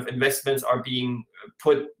 which kind of investments are being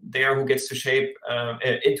put there, who gets to shape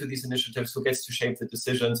into these initiatives, who gets to shape the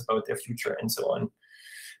decisions about their future, and so on.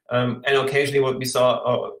 And occasionally what we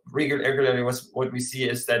saw, regularly was what we see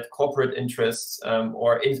is that corporate interests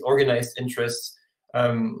or organized interests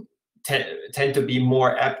tend to be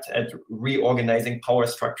more apt at reorganizing power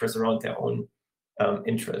structures around their own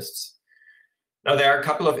interests. Now, there are a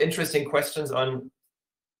couple of interesting questions on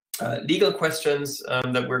legal questions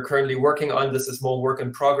that we're currently working on. This is more work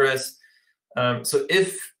in progress. So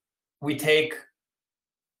if we take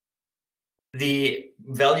the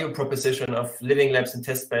value proposition of living labs and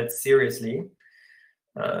test beds seriously,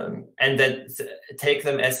 and that take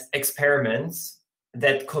them as experiments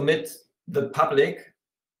that commit the public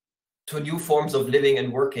to new forms of living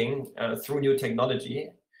and working through new technology,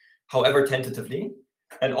 however tentatively,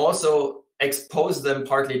 and also expose them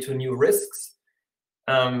partly to new risks,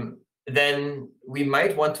 then we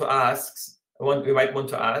might want to ask,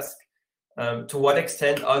 to what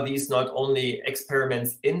extent are these not only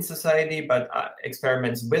experiments in society, but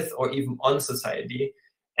experiments with or even on society?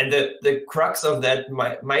 And the crux of that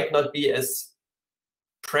might not be as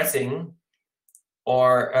pressing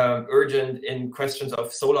or urgent in questions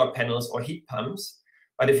of solar panels or heat pumps.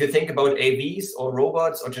 But if you think about AVs or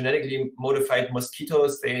robots or genetically modified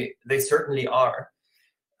mosquitoes, they certainly are.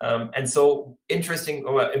 And so interesting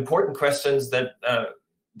or important questions that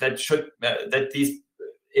these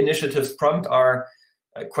initiatives prompt are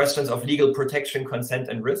questions of legal protection, consent,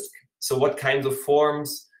 and risk. So what kinds of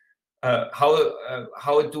forms,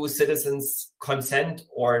 how do citizens consent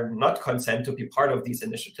or not consent to be part of these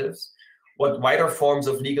initiatives? What wider forms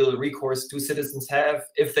of legal recourse do citizens have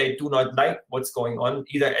if they do not like what's going on,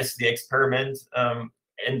 either as the experiment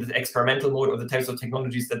in the experimental mode or the types of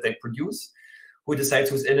technologies that they produce? Who decides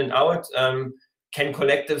who's in and out? Can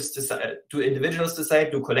collectives decide? Do individuals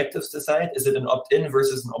decide? Do collectives decide? Is it an opt-in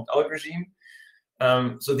versus an opt-out regime?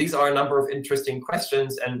 So these are a number of interesting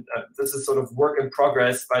questions, and this is sort of work in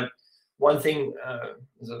progress. But one thing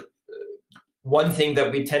that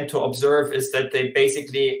we tend to observe is that they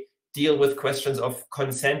basically deal with questions of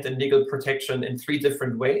consent and legal protection in three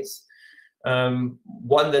different ways.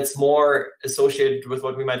 One that's more associated with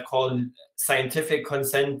what we might call scientific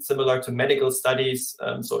consent, similar to medical studies.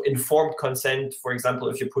 So informed consent, for example,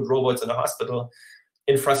 if you put robots in a hospital.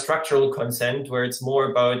 Infrastructural consent, where it's more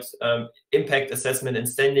about impact assessment and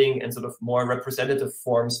standing and sort of more representative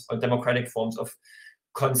forms or democratic forms of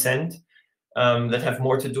consent that have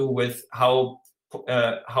more to do with how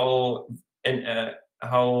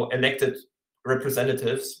elected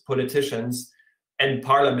representatives, politicians, and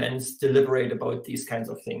parliaments deliberate about these kinds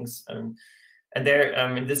of things. And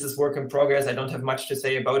this is work in progress. I don't have much to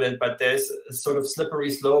say about it, but there's a sort of slippery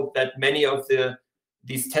slope that many of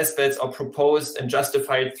these testbeds are proposed and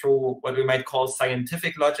justified through what we might call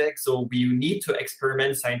scientific logic. So we need to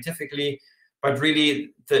experiment scientifically, but really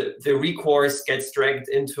the recourse gets dragged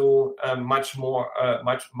into much more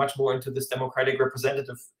into this democratic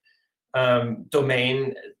representative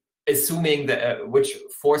domain, assuming that which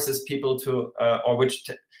forces people to,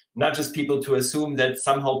 not just people to assume that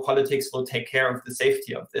somehow politics will take care of the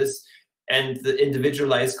safety of this, and the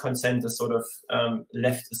individualized consent is sort of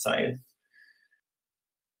left aside.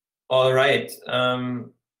 All right,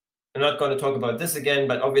 I'm not going to talk about this again,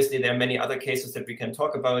 but obviously there are many other cases that we can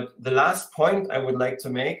talk about. The last point I would like to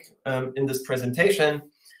make in this presentation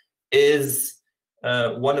is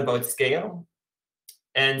one about scale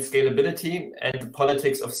and scalability and the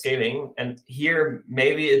politics of scaling. And here,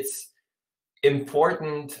 maybe it's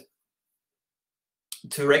important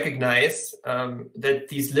to recognize that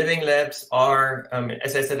these living labs are,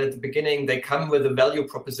 as I said at the beginning, they come with a value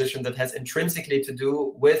proposition that has intrinsically to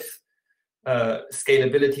do with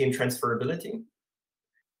scalability and transferability.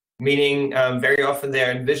 Meaning, very often they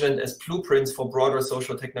are envisioned as blueprints for broader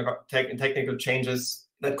social technical changes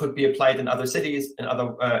that could be applied in other cities, in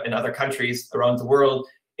other countries around the world,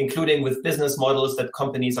 including with business models that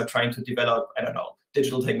companies are trying to develop, I don't know,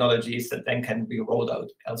 digital technologies that then can be rolled out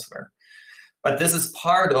elsewhere. But this is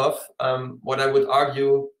part of what I would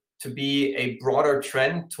argue to be a broader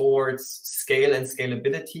trend towards scale and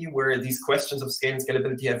scalability, where these questions of scale and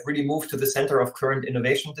scalability have really moved to the center of current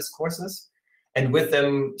innovation discourses, and with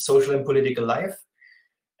them, social and political life.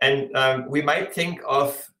 And we might think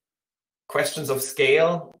of questions of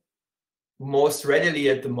scale most readily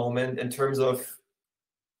at the moment in terms of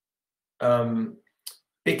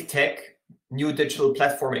big tech, new digital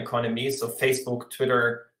platform economies, so Facebook,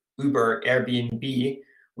 Twitter, Uber, Airbnb,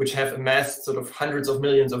 which have amassed sort of hundreds of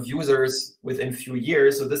millions of users within few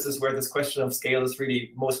years. So this is where this question of scale is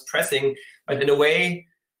really most pressing. But in a way,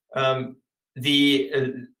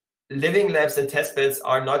 the living labs and testbeds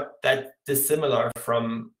are not that dissimilar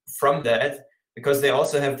from that, because they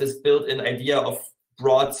also have this built-in idea of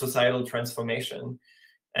broad societal transformation.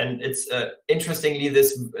 And it's interestingly,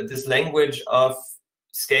 this language of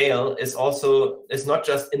scale is not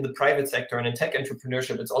just in the private sector and in tech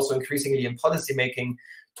entrepreneurship, it's also increasingly in policymaking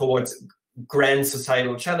towards grand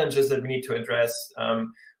societal challenges that we need to address,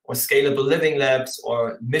 or scalable living labs,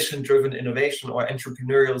 or mission-driven innovation, or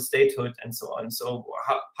entrepreneurial statehood, and so on. So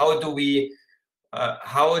how do we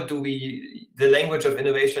the language of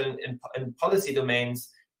innovation in policy domains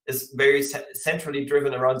is very centrally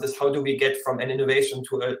driven around this. How do we get from an innovation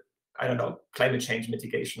to a, I don't know, climate change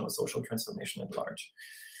mitigation or social transformation at large?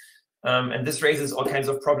 And this raises all kinds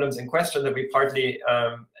of problems in question that we partly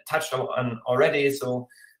touched on already. So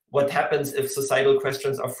what happens if societal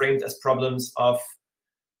questions are framed as problems of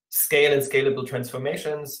scale and scalable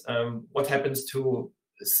transformations? What happens to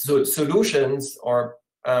solutions, or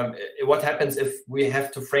what happens if we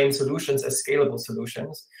have to frame solutions as scalable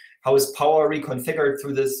solutions? How is power reconfigured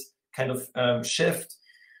through this kind of shift?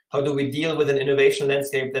 How do we deal with an innovation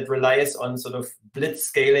landscape that relies on sort of blitz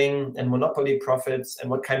scaling and monopoly profits? And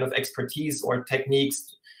what kind of expertise or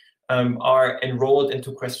techniques are enrolled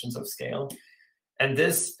into questions of scale? And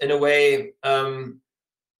this, in a way,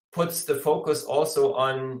 puts the focus also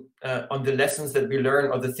on the lessons that we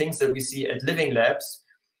learn, or the things that we see at living labs,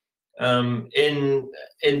 in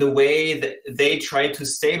the way that they try to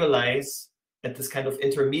stabilize at this kind of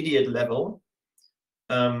intermediate level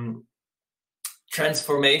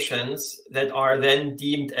transformations that are then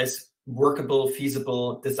deemed as workable,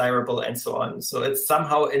 feasible, desirable, and so on. So it's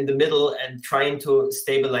somehow in the middle and trying to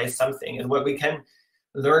stabilize something. And what we can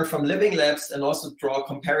learn from living labs, and also draw a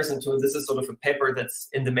comparison to, this is sort of a paper that's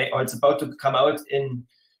in the or it's about to come out in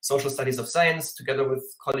Social Studies of Science, together with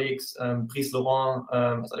colleagues Brice Laurent,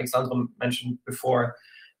 as Alexandre mentioned before,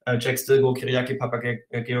 Jack Stilgo, Kyriaki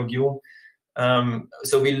Papageorgiou.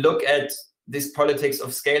 So we look at this politics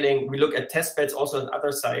of scaling. We look at testbeds also on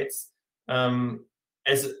other sites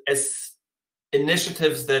as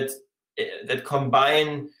initiatives that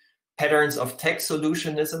combine patterns of tech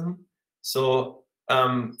solutionism. So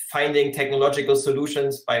finding technological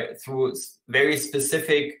solutions through very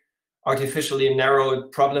specific, artificially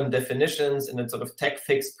narrowed problem definitions in a sort of tech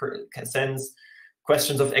fix sense,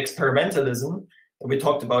 questions of experimentalism that we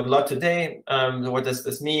talked about a lot today. What does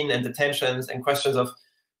this mean, and the tensions, and questions of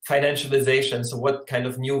financialization. So what kind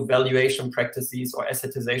of new valuation practices or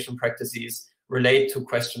assetization practices relate to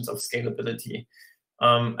questions of scalability?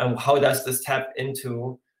 And how does this tap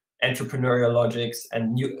into entrepreneurial logics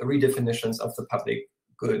and new redefinitions of the public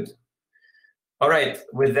good? All right,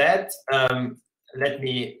 with that, let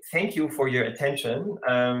me thank you for your attention.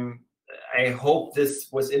 I hope this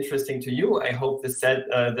was interesting to you. I hope this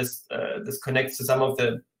this connects to some of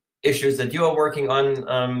the issues that you are working on.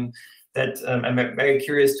 I'm very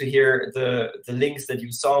curious to hear the links that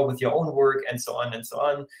you saw with your own work, and so on and so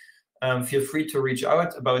on. Feel free to reach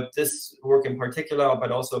out about this work in particular,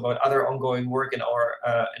 but also about other ongoing work in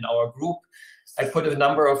our group. I put a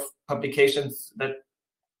number of publications that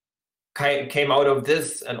came out of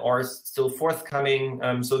this and are still forthcoming.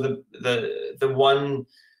 So the one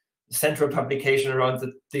central publication around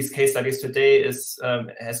these case studies today is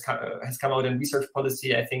has come out in Research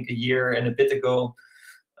Policy, I think a year and a bit ago.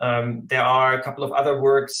 There are a couple of other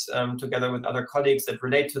works together with other colleagues that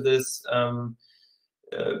relate to this.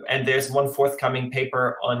 And there's one forthcoming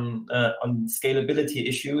paper on scalability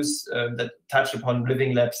issues that touch upon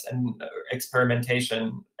living labs and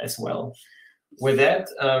experimentation as well. With that,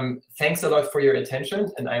 thanks a lot for your attention,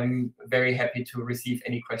 and I'm very happy to receive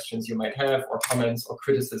any questions you might have, or comments or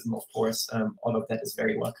criticism, of course. All of that is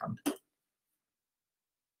very welcome.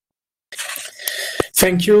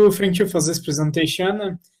 Thank you for this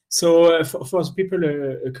presentation. So for the people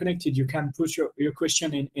connected, you can put your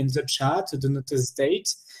question in the chat. Do not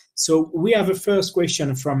hesitate. So we have a first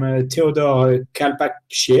question from Theodore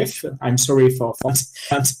Kalpachev. I'm sorry for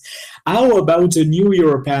that. How about the new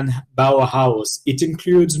European Bauhaus? It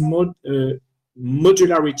includes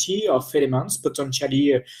modularity of elements,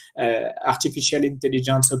 potentially artificial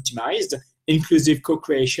intelligence optimized, inclusive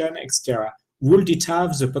co-creation, etc. Would it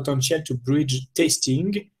have the potential to bridge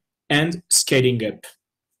testing and scaling up?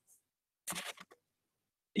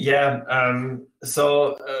 Yeah,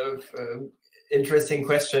 interesting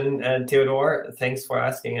question, Theodore. Thanks for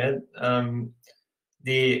asking it.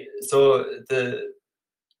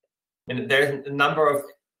 There's a number of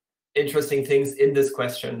interesting things in this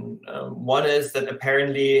question. One is that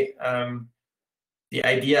apparently the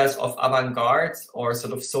ideas of avant-garde or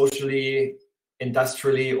sort of socially,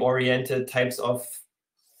 industrially oriented types of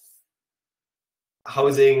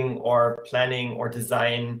housing or planning or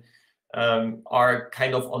design are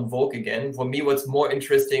kind of on vogue again. For me, what's more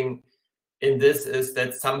interesting in this is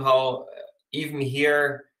that somehow even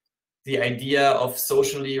here, the idea of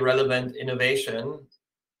socially relevant innovation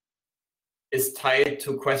is tied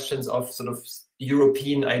to questions of sort of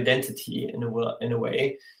European identity in a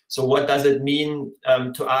way. So what does it mean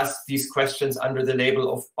to ask these questions under the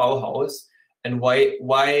label of Bauhaus, and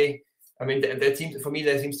why? I mean, there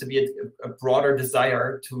seems to be a broader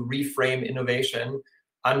desire to reframe innovation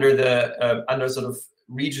under sort of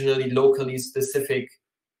regionally, locally specific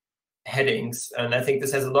headings. And I think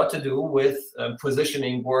this has a lot to do with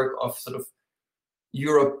positioning work of sort of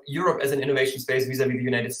Europe as an innovation space vis-a-vis the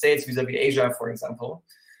United States, vis-a-vis Asia, for example.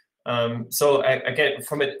 So again,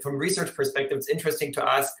 from research perspective, it's interesting to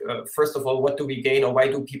ask, first of all, what do we gain, or why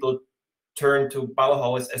do people turn to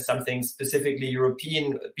Bauhaus as something specifically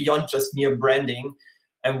European beyond just mere branding,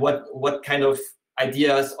 and what kind of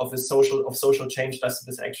ideas of social change does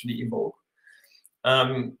this actually evoke?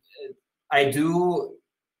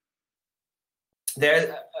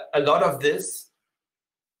 There, a lot of this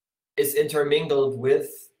is intermingled with,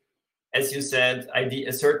 as you said,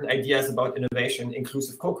 certain ideas about innovation,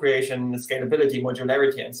 inclusive co-creation, scalability,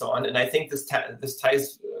 modularity, and so on. And I think this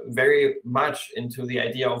ties very much into the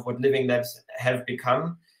idea of what living labs have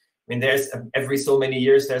become. I mean, there's every so many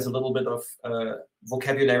years, there's a little bit of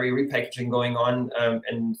vocabulary repackaging going on,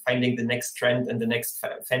 and finding the next trend and the next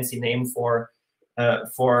fancy name for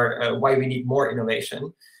why we need more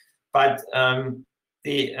innovation. But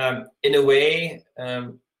in a way,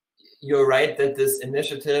 you're right that this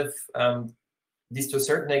initiative, at least to a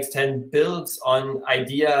certain extent, builds on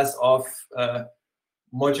ideas of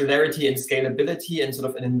modularity and scalability, and sort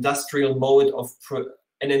of an industrial mode of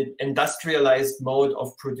an industrialized mode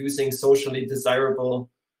of producing socially desirable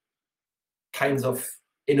kinds of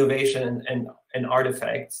innovation and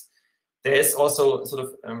artifacts. There is also sort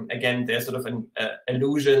of again, there's sort of an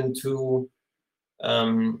allusion to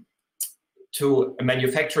a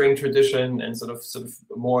manufacturing tradition and sort of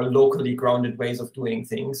more locally grounded ways of doing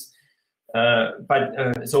things.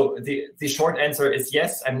 So the short answer is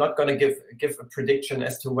yes. I'm not going to give a prediction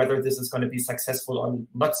as to whether this is going to be successful or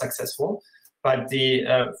not successful. But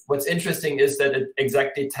what's interesting is that it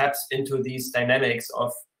exactly taps into these dynamics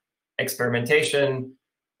of experimentation,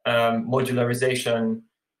 modularization,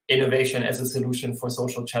 innovation as a solution for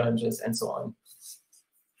social challenges, and so on.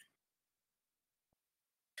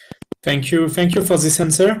 Thank you for this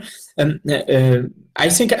answer. I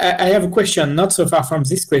think I have a question not so far from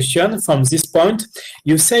this question. From this point,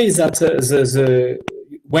 you say that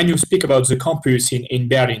when you speak about the campus in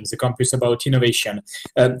Berlin, the campus about innovation,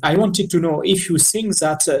 I wanted to know if you think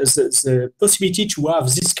that the possibility to have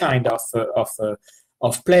this kind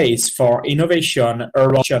of place for innovation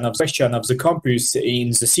around of the question of the campus in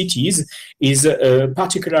the cities is a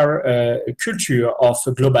particular culture of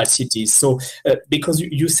global cities. So because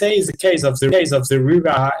you say the case of the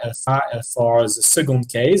Riva for the second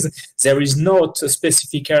case, there is not a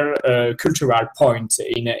specific cultural point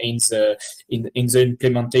in the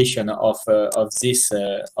implementation of this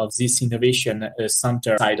innovation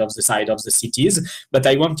center side of the cities. But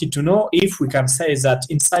I wanted to know if we can say that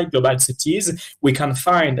inside global cities we can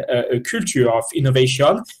find a culture of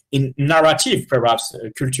innovation in narrative, perhaps a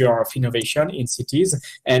culture of innovation in cities,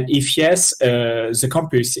 and if yes, the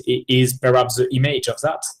campus is perhaps the image of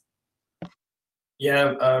that.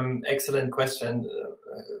 Yeah, excellent question.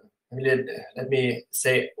 Let me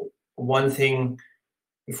say one thing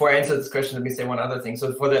before I answer this question. Let me say one other thing.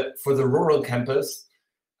 So for the rural campus,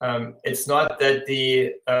 it's not that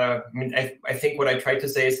I think what I tried to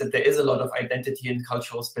say is that there is a lot of identity and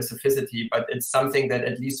cultural specificity, but it's something that,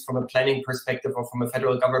 at least from a planning perspective or from a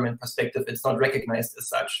federal government perspective, it's not recognized as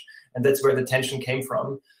such. And that's where the tension came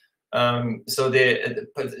from. So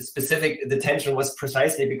the tension was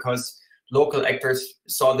precisely because local actors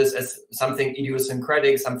saw this as something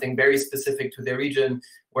idiosyncratic, something very specific to their region,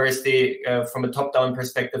 whereas from a top-down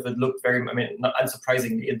perspective, it looked not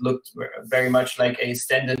unsurprisingly, it looked very much like a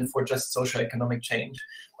stand-in for just socioeconomic change.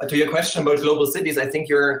 But to your question about global cities, I think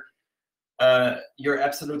you're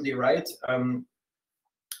absolutely right.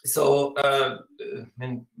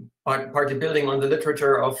 Partly building on the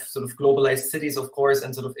literature of sort of globalized cities, of course,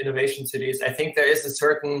 and sort of innovation cities, I think there is a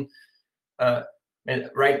certain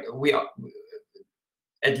we are,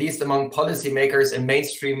 at least among policymakers and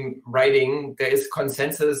mainstream writing, there is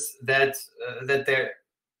consensus that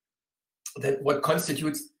what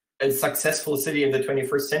constitutes a successful city in the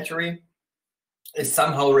 21st century is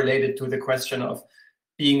somehow related to the question of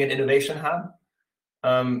being an innovation hub.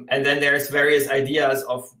 And then there's various ideas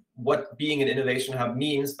of what being an innovation hub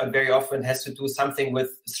means, but very often has to do something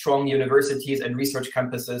with strong universities and research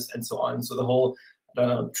campuses and so on. So the whole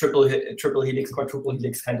triple helix, quadruple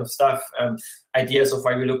helix kind of stuff, ideas of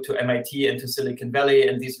why we look to MIT and to Silicon Valley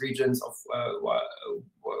and these regions of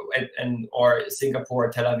or Singapore,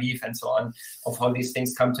 Tel Aviv, and so on, of how these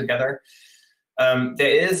things come together.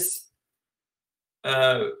 There is,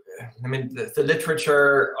 the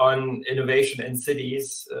literature on innovation in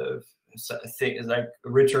cities, things like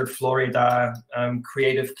Richard Florida,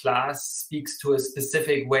 Creative Class, speaks to a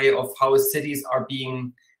specific way of how cities are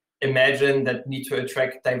being imagined that need to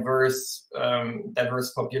attract diverse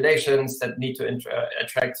populations, that need to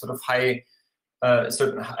attract sort of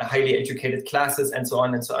certain highly educated classes, and so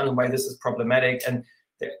on, and why this is problematic. And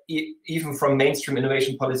even from mainstream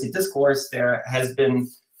innovation policy discourse, there has been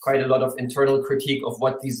quite a lot of internal critique of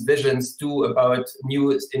what these visions do about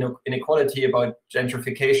new inequality, about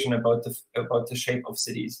gentrification, about the shape of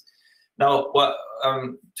cities. Now,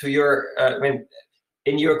 to your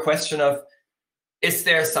in your question of, is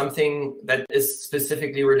there something that is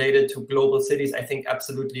specifically related to global cities? I think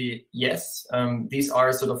absolutely yes. These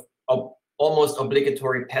are sort of almost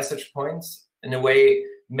obligatory passage points. In a way,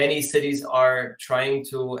 many cities are trying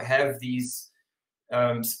to have these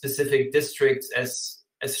specific districts as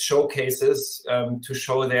showcases to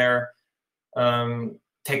show their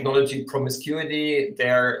technology promiscuity,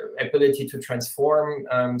 their ability to transform,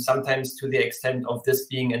 sometimes to the extent of this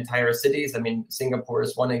being entire cities. I mean, Singapore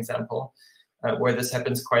is one example. Where this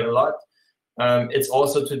happens quite a lot. It's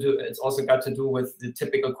also got to do with the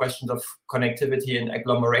typical questions of connectivity and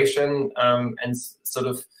agglomeration, and sort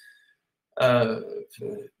of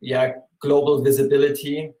global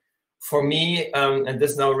visibility. For me, and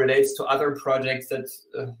this now relates to other projects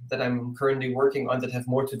that I'm currently working on that have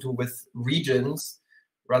more to do with regions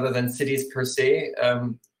rather than cities per se.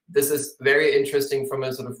 This is very interesting from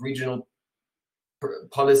a sort of regional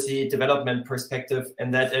policy development perspective,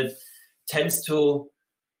 and that it tends to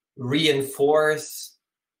reinforce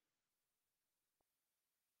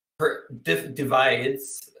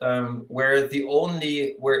divides where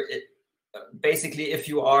basically, if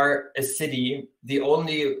you are a city, the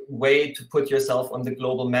only way to put yourself on the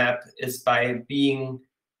global map is by being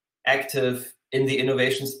active in the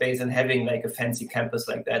innovation space and having like a fancy campus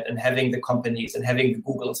like that, and having the companies and having the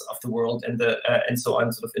Googles of the world and the and so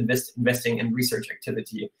on, sort of investing in research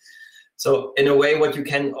activity. So in a way, what you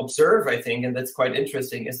can observe, I think, and that's quite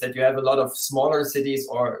interesting, is that you have a lot of smaller cities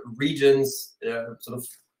or regions, sort of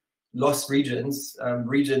lost regions,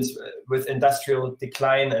 regions with industrial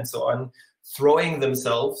decline and so on, throwing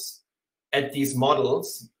themselves at these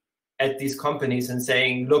models, at these companies, and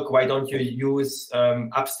saying, look, why don't you use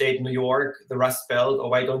upstate New York, the Rust Belt,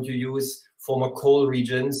 or why don't you use former coal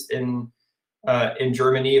regions in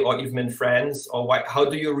Germany or even in France, or how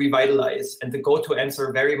do you revitalize? And the go-to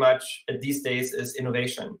answer very much these days is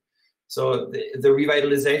innovation. So the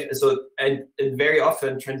revitalization, and very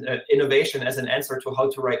often innovation as an answer to how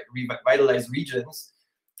to revitalize regions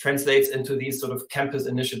translates into these sort of campus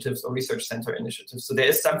initiatives or research center initiatives. So there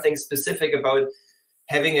is something specific about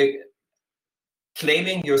claiming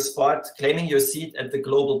your spot, claiming your seat at the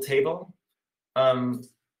global table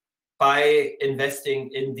by investing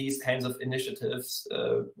in these kinds of initiatives,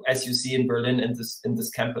 as you see in Berlin in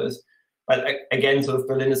this campus. But again, sort of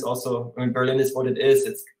Berlin is also, I mean, Berlin is what it is.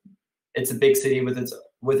 It's a big city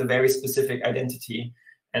with a very specific identity,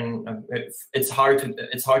 and it's hard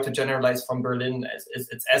to generalize from Berlin.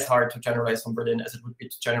 It's as hard to generalize from Berlin as it would be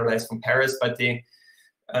to generalize from Paris. But in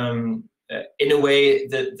a way,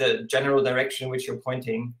 the general direction which you're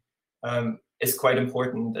pointing is quite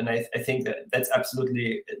important, and I think that's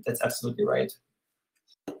absolutely right.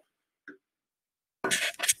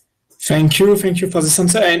 Thank you for this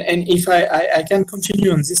answer. And if I can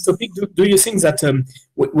continue on this topic, do you think that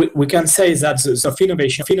we can say that the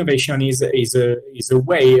innovation is a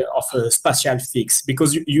way of a spatial fix?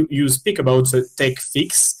 Because you speak about the tech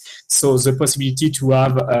fix, so the possibility to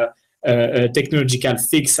have a technological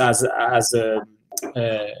fix as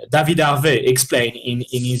David Harvey explained in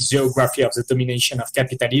his Geography of the Domination of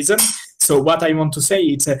Capitalism. So what I want to say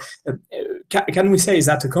is, can we say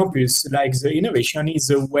that a campus like the innovation is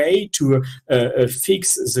a way to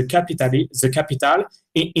fix the capital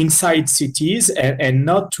inside cities and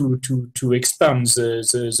not to expand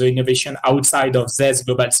the innovation outside of these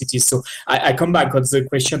global cities? So I come back on the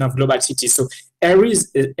question of global cities. So there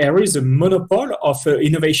is a monopoly of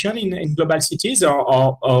innovation in global cities,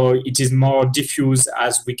 or it is more diffuse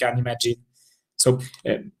as we can imagine? So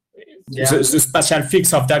the spatial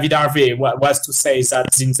fix of David Harvey was to say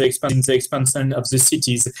that in the expansion of the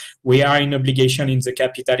cities, we are in obligation in the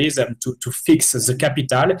capitalism to fix the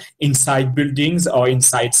capital inside buildings or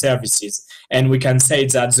inside services. And we can say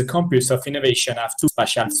that the campus of innovation have two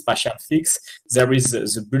spatial fix. There is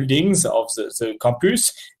the buildings of the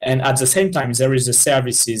campus, and at the same time there is the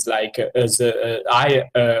services like the high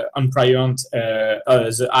employment,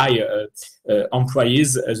 the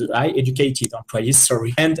high educated employees,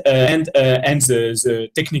 sorry, and the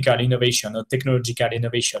technical innovation or technological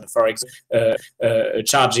innovation, for example,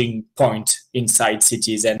 charging point inside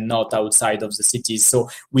cities and not outside of the cities. So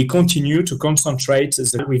we continue to concentrate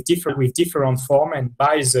with different form and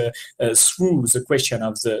through the question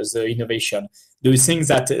of the innovation. Do you think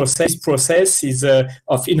that this process is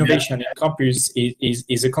of innovation in campus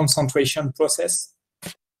is a concentration process?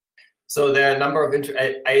 So there are a number of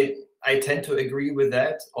I tend to agree with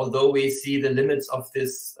that, although we see the limits of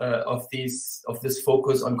this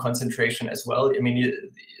focus on concentration as well. I mean,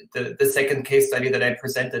 the second case study that I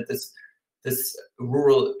presented, this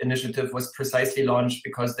rural initiative, was precisely launched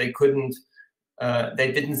because they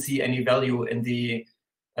didn't see any value in the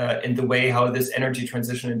way how this energy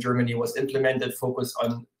transition in Germany was implemented, focused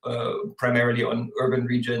on primarily on urban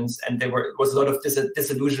regions, and there was a lot of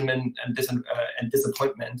disillusionment and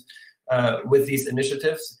disappointment with these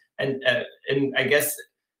initiatives. And I guess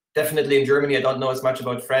definitely in Germany, I don't know as much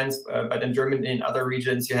about France, but in Germany, in other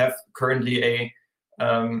regions, you have currently a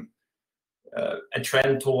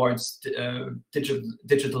trend towards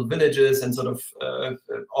digital villages and sort of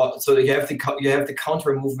so you have the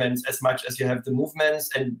counter movements as much as you have the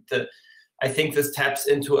movements, and I think this taps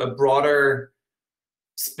into a broader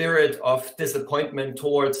spirit of disappointment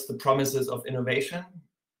towards the promises of innovation,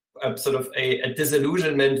 sort of a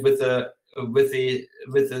disillusionment with the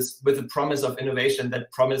promise of innovation that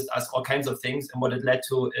promised us all kinds of things, and what it led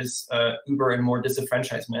to is uber and more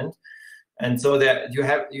disenfranchisement. And so that you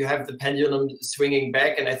have the pendulum swinging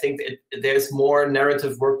back, and I think there's more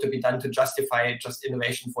narrative work to be done to justify just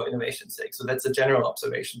innovation for innovation's sake. So that's a general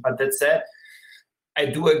observation. But that said, I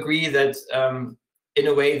do agree that in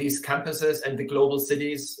a way these campuses and the global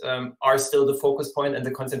cities are still the focus point and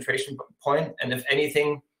the concentration point. And if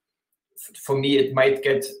anything, for me, it might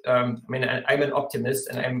get. I mean, I'm an optimist,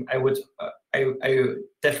 and I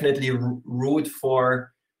definitely root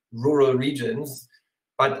for rural regions,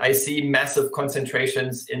 but I see massive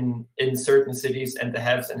concentrations in certain cities and the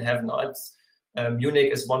haves and have-nots.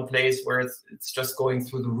 Munich is one place where it's just going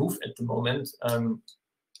through the roof at the moment,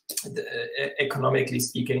 economically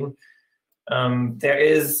speaking. There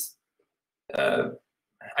is.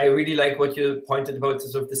 I really like what you pointed about,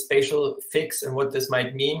 sort of the spatial fix and what this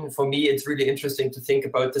might mean. For me, it's really interesting to think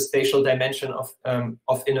about the spatial dimension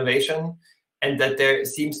of innovation, and that there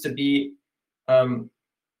seems to be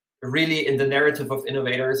really in the narrative of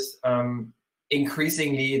innovators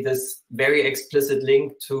increasingly this very explicit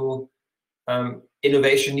link to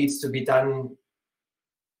innovation needs to be done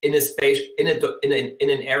in a space, in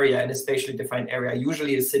an area, in a spatially defined area,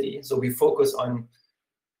 usually a city. So we focus on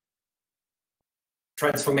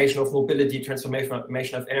transformation of mobility,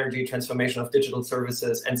 transformation of energy, transformation of digital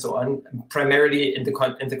services, and so on, primarily in the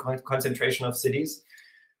concentration of cities.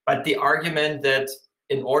 But the argument that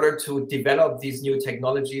in order to develop these new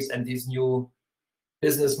technologies and these new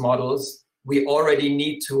business models, we already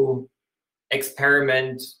need to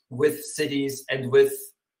experiment with cities and with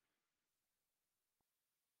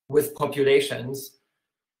populations.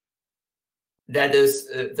 That is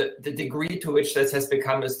the degree to which this has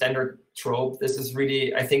become a standard trope. This is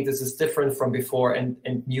really, I think this is different from before and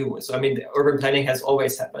new. So I mean, the urban planning has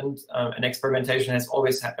always happened, and experimentation has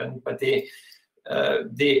always happened. But the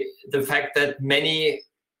fact that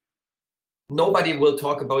nobody will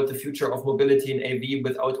talk about the future of mobility in AV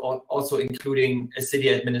without also including a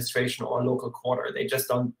city administration or a local quarter. They just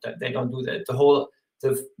don't. They don't do that.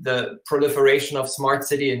 The proliferation of smart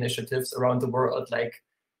city initiatives around the world, like.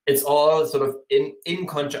 It's all sort of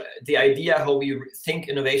the idea how we think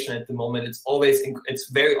innovation at the moment. It's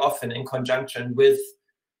very often in conjunction with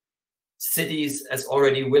cities as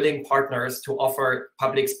already willing partners to offer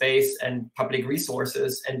public space and public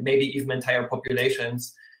resources, and maybe even entire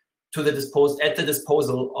populations at the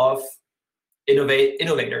disposal of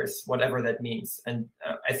innovators, whatever that means. And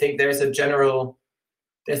I think there's a general.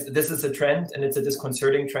 This is a trend, and it's a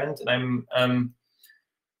disconcerting trend. And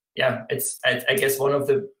it's I guess one of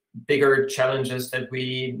the bigger challenges that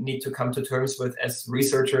we need to come to terms with as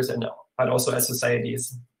researchers but also as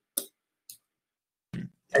societies.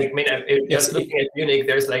 I mean, just looking at Munich,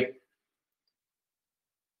 there's like,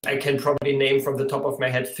 I can probably name from the top of my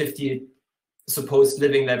head 50 supposed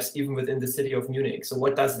living labs even within the city of Munich. So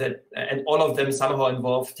what does that, and all of them somehow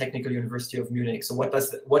involve Technical University of Munich. So what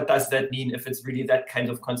does that mean if it's really that kind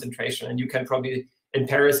of concentration? And you can probably, in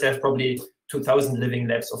Paris, they have probably 2,000 living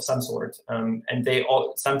labs of some sort, and they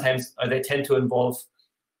all sometimes they tend to involve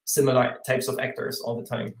similar types of actors all the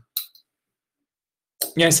time.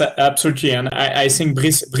 Yes, absolutely, and I think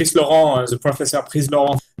Brice Laurent, the professor Brice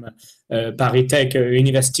Laurent from Paris Tech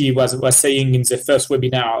University, was saying in the first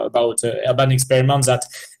webinar about urban experiments that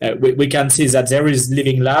we can see that there is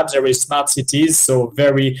living labs, there is smart cities, so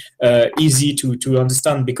very easy to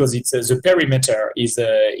understand, because it's the perimeter is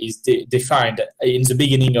defined in the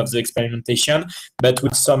beginning of the experimentation, but we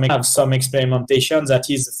have some experimentation that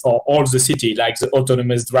is for all the city, like the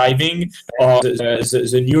autonomous driving or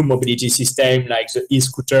the new mobility system, like the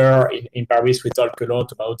e-scooter. In Paris, we talk a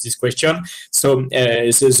lot about this question. So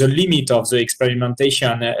the limit of the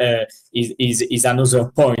experimentation is another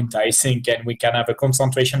point, I think, and we can have a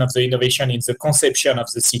concentration of the innovation in the conception of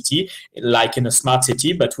the city, like in a smart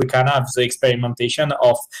city, but we can have the experimentation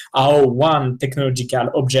of how one technological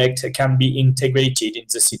object can be integrated in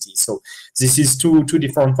the city. So this is two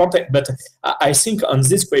different points, but I think on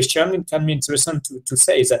this question, it can be interesting to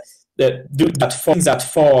say that for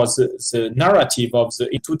the narrative of the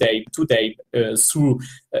today through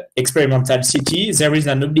experimental city, there is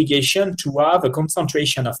an obligation to have a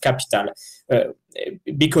concentration of capital,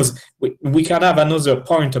 because we can have another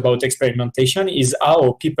point about experimentation is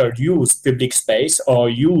how people use public space or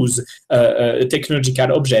use a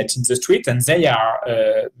technological object in the street, and they are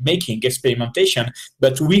making experimentation,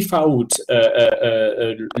 but without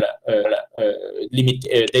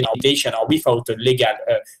limitation or without a legal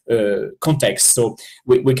context. So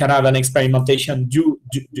we can have an experimentation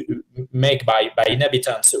made by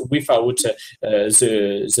inhabitants without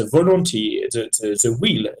the volunteer, the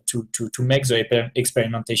will to make the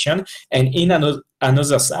experimentation. And in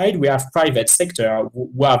another side, we have private sector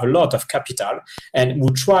who have a lot of capital and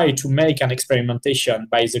who try to make an experimentation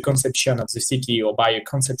by the conception of the city or by a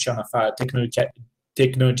conception of a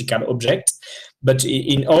technological object. But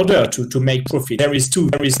in order to make profit, there is two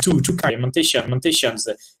experimentations: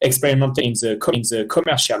 experiment in the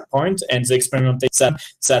commercial point and the experimentation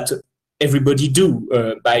that everybody do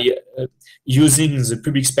by using the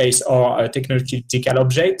public space or a technological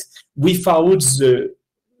object without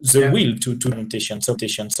the will to implementation. So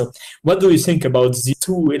what do you think about the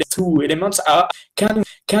two elements?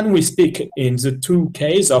 Can we speak in the two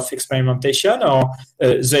cases of experimentation, or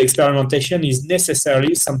the experimentation is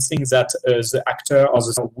necessarily something that the actor or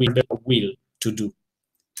the will to do?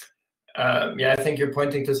 Yeah, I think you're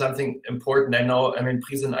pointing to something important. I know, I mean,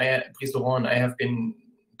 Brice Laurent and I have been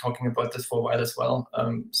talking about this for a while as well.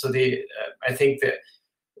 I think that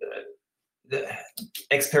the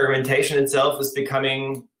experimentation itself is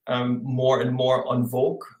becoming more and more on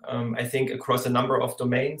vogue. I think across a number of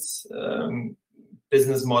domains,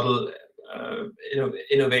 business model,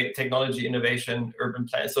 technology innovation, urban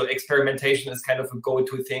plan. So experimentation is kind of a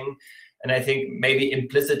go-to thing. And I think maybe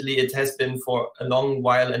implicitly it has been for a long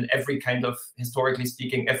while, and every kind of, historically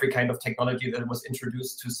speaking, every kind of technology that was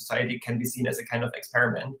introduced to society can be seen as a kind of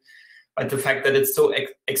experiment. But the fact that it's so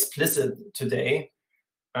explicit today,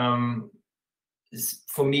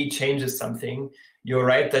 for me, changes something. You're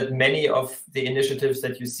right that many of the initiatives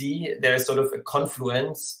that you see, there's sort of a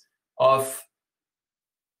confluence of,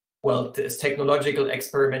 well, this technological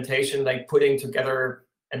experimentation, like putting together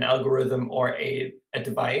an algorithm or a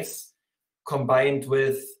device, combined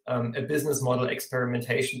with a business model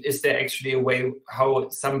experimentation. Is there actually a way how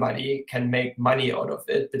somebody can make money out of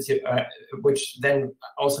it, which then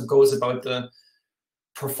also goes about the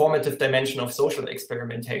performative dimension of social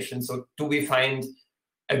experimentation? So do we find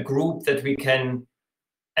a group that we can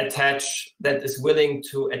attach, that is willing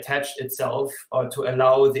to attach itself or to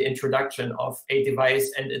allow the introduction of a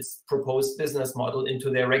device and its proposed business model into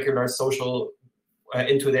their regular social,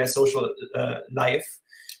 into their social life,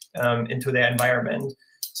 into their environment?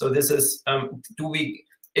 So this is,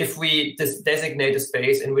 if we designate a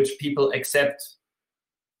space in which people accept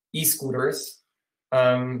e-scooters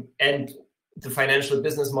and the financial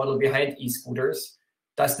business model behind e-scooters,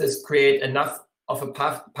 does this create enough of a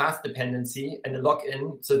path dependency and a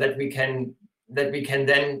lock-in so that we can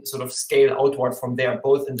then sort of scale outward from there,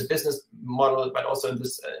 both in the business model but also in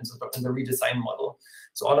the redesign model?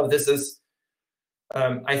 So all of this is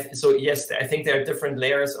so yes, I think there are different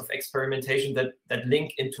layers of experimentation that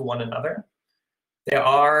link into one another. There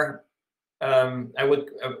are,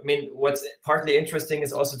 what's partly interesting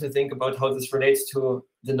is also to think about how this relates to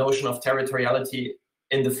the notion of territoriality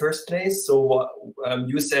in the first place. So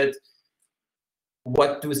you said,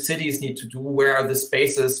 what do cities need to do? Where are the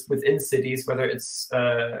spaces within cities, whether it's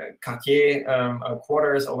quartier,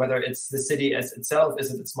 quarters, or whether it's the city as itself?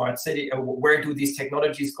 Is it a smart city? Where do these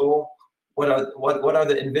technologies go? What are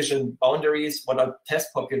the envisioned boundaries? What are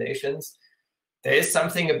test populations? There is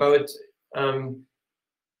something about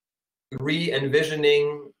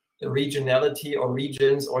re-envisioning regionality or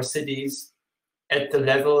regions or cities at the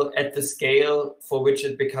level, at the scale for which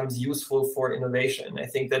it becomes useful for innovation. I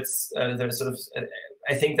think that's I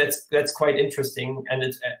think that's quite interesting, and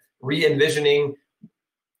it's re-envisioning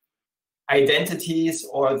identities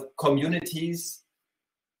or communities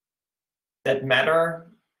that matter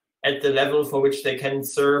at the level for which they can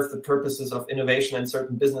serve the purposes of innovation and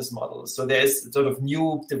certain business models. So there's sort of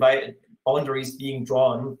new boundaries being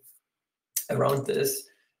drawn around this.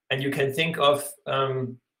 And you can think of,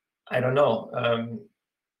 I don't know,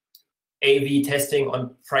 AV testing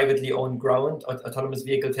on privately owned ground, or autonomous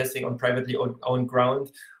vehicle testing on privately owned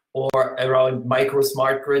ground, or around micro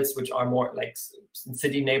smart grids, which are more like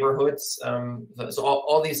city neighborhoods. So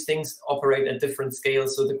all these things operate at different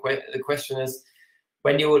scales. So the question is,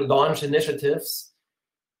 when you launch initiatives,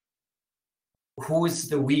 who is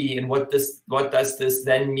the we, and what does this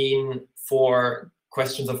then mean for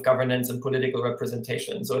questions of governance and political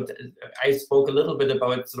representation? So I spoke a little bit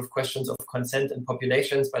about sort of questions of consent and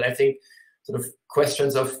populations, but I think sort of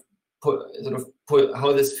questions of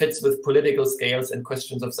how this fits with political scales and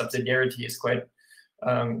questions of subsidiarity is quite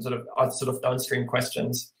sort of downstream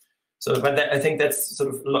questions. So, but I think that's sort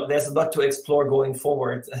of, there's a lot to explore going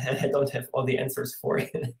forward, and I don't have all the answers for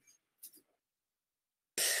it.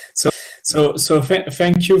 So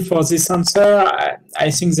thank you for this answer. I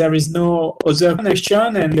think there is no other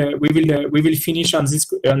question, and we will finish on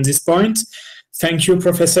this point. Thank you,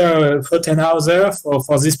 Professor Fottenhauser,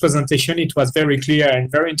 for this presentation. It was very clear and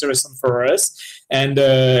very interesting for us. And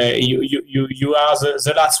you are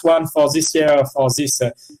the last one for this year for this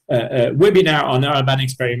webinar on urban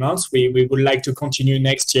experiments. We would like to continue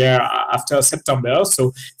next year after September.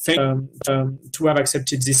 So thank you to have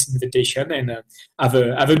accepted this invitation, and have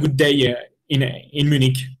a good day in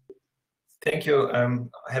Munich. Thank you.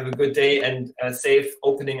 Have a good day and a safe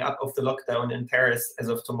opening up of the lockdown in Paris as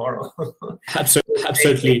of tomorrow.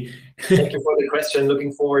 Absolutely. Thank you for the question.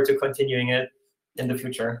 Looking forward to continuing it in the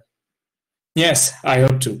future. Yes, I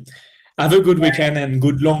hope to. Have a good weekend and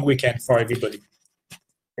good long weekend for everybody.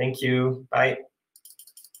 Thank you. Bye.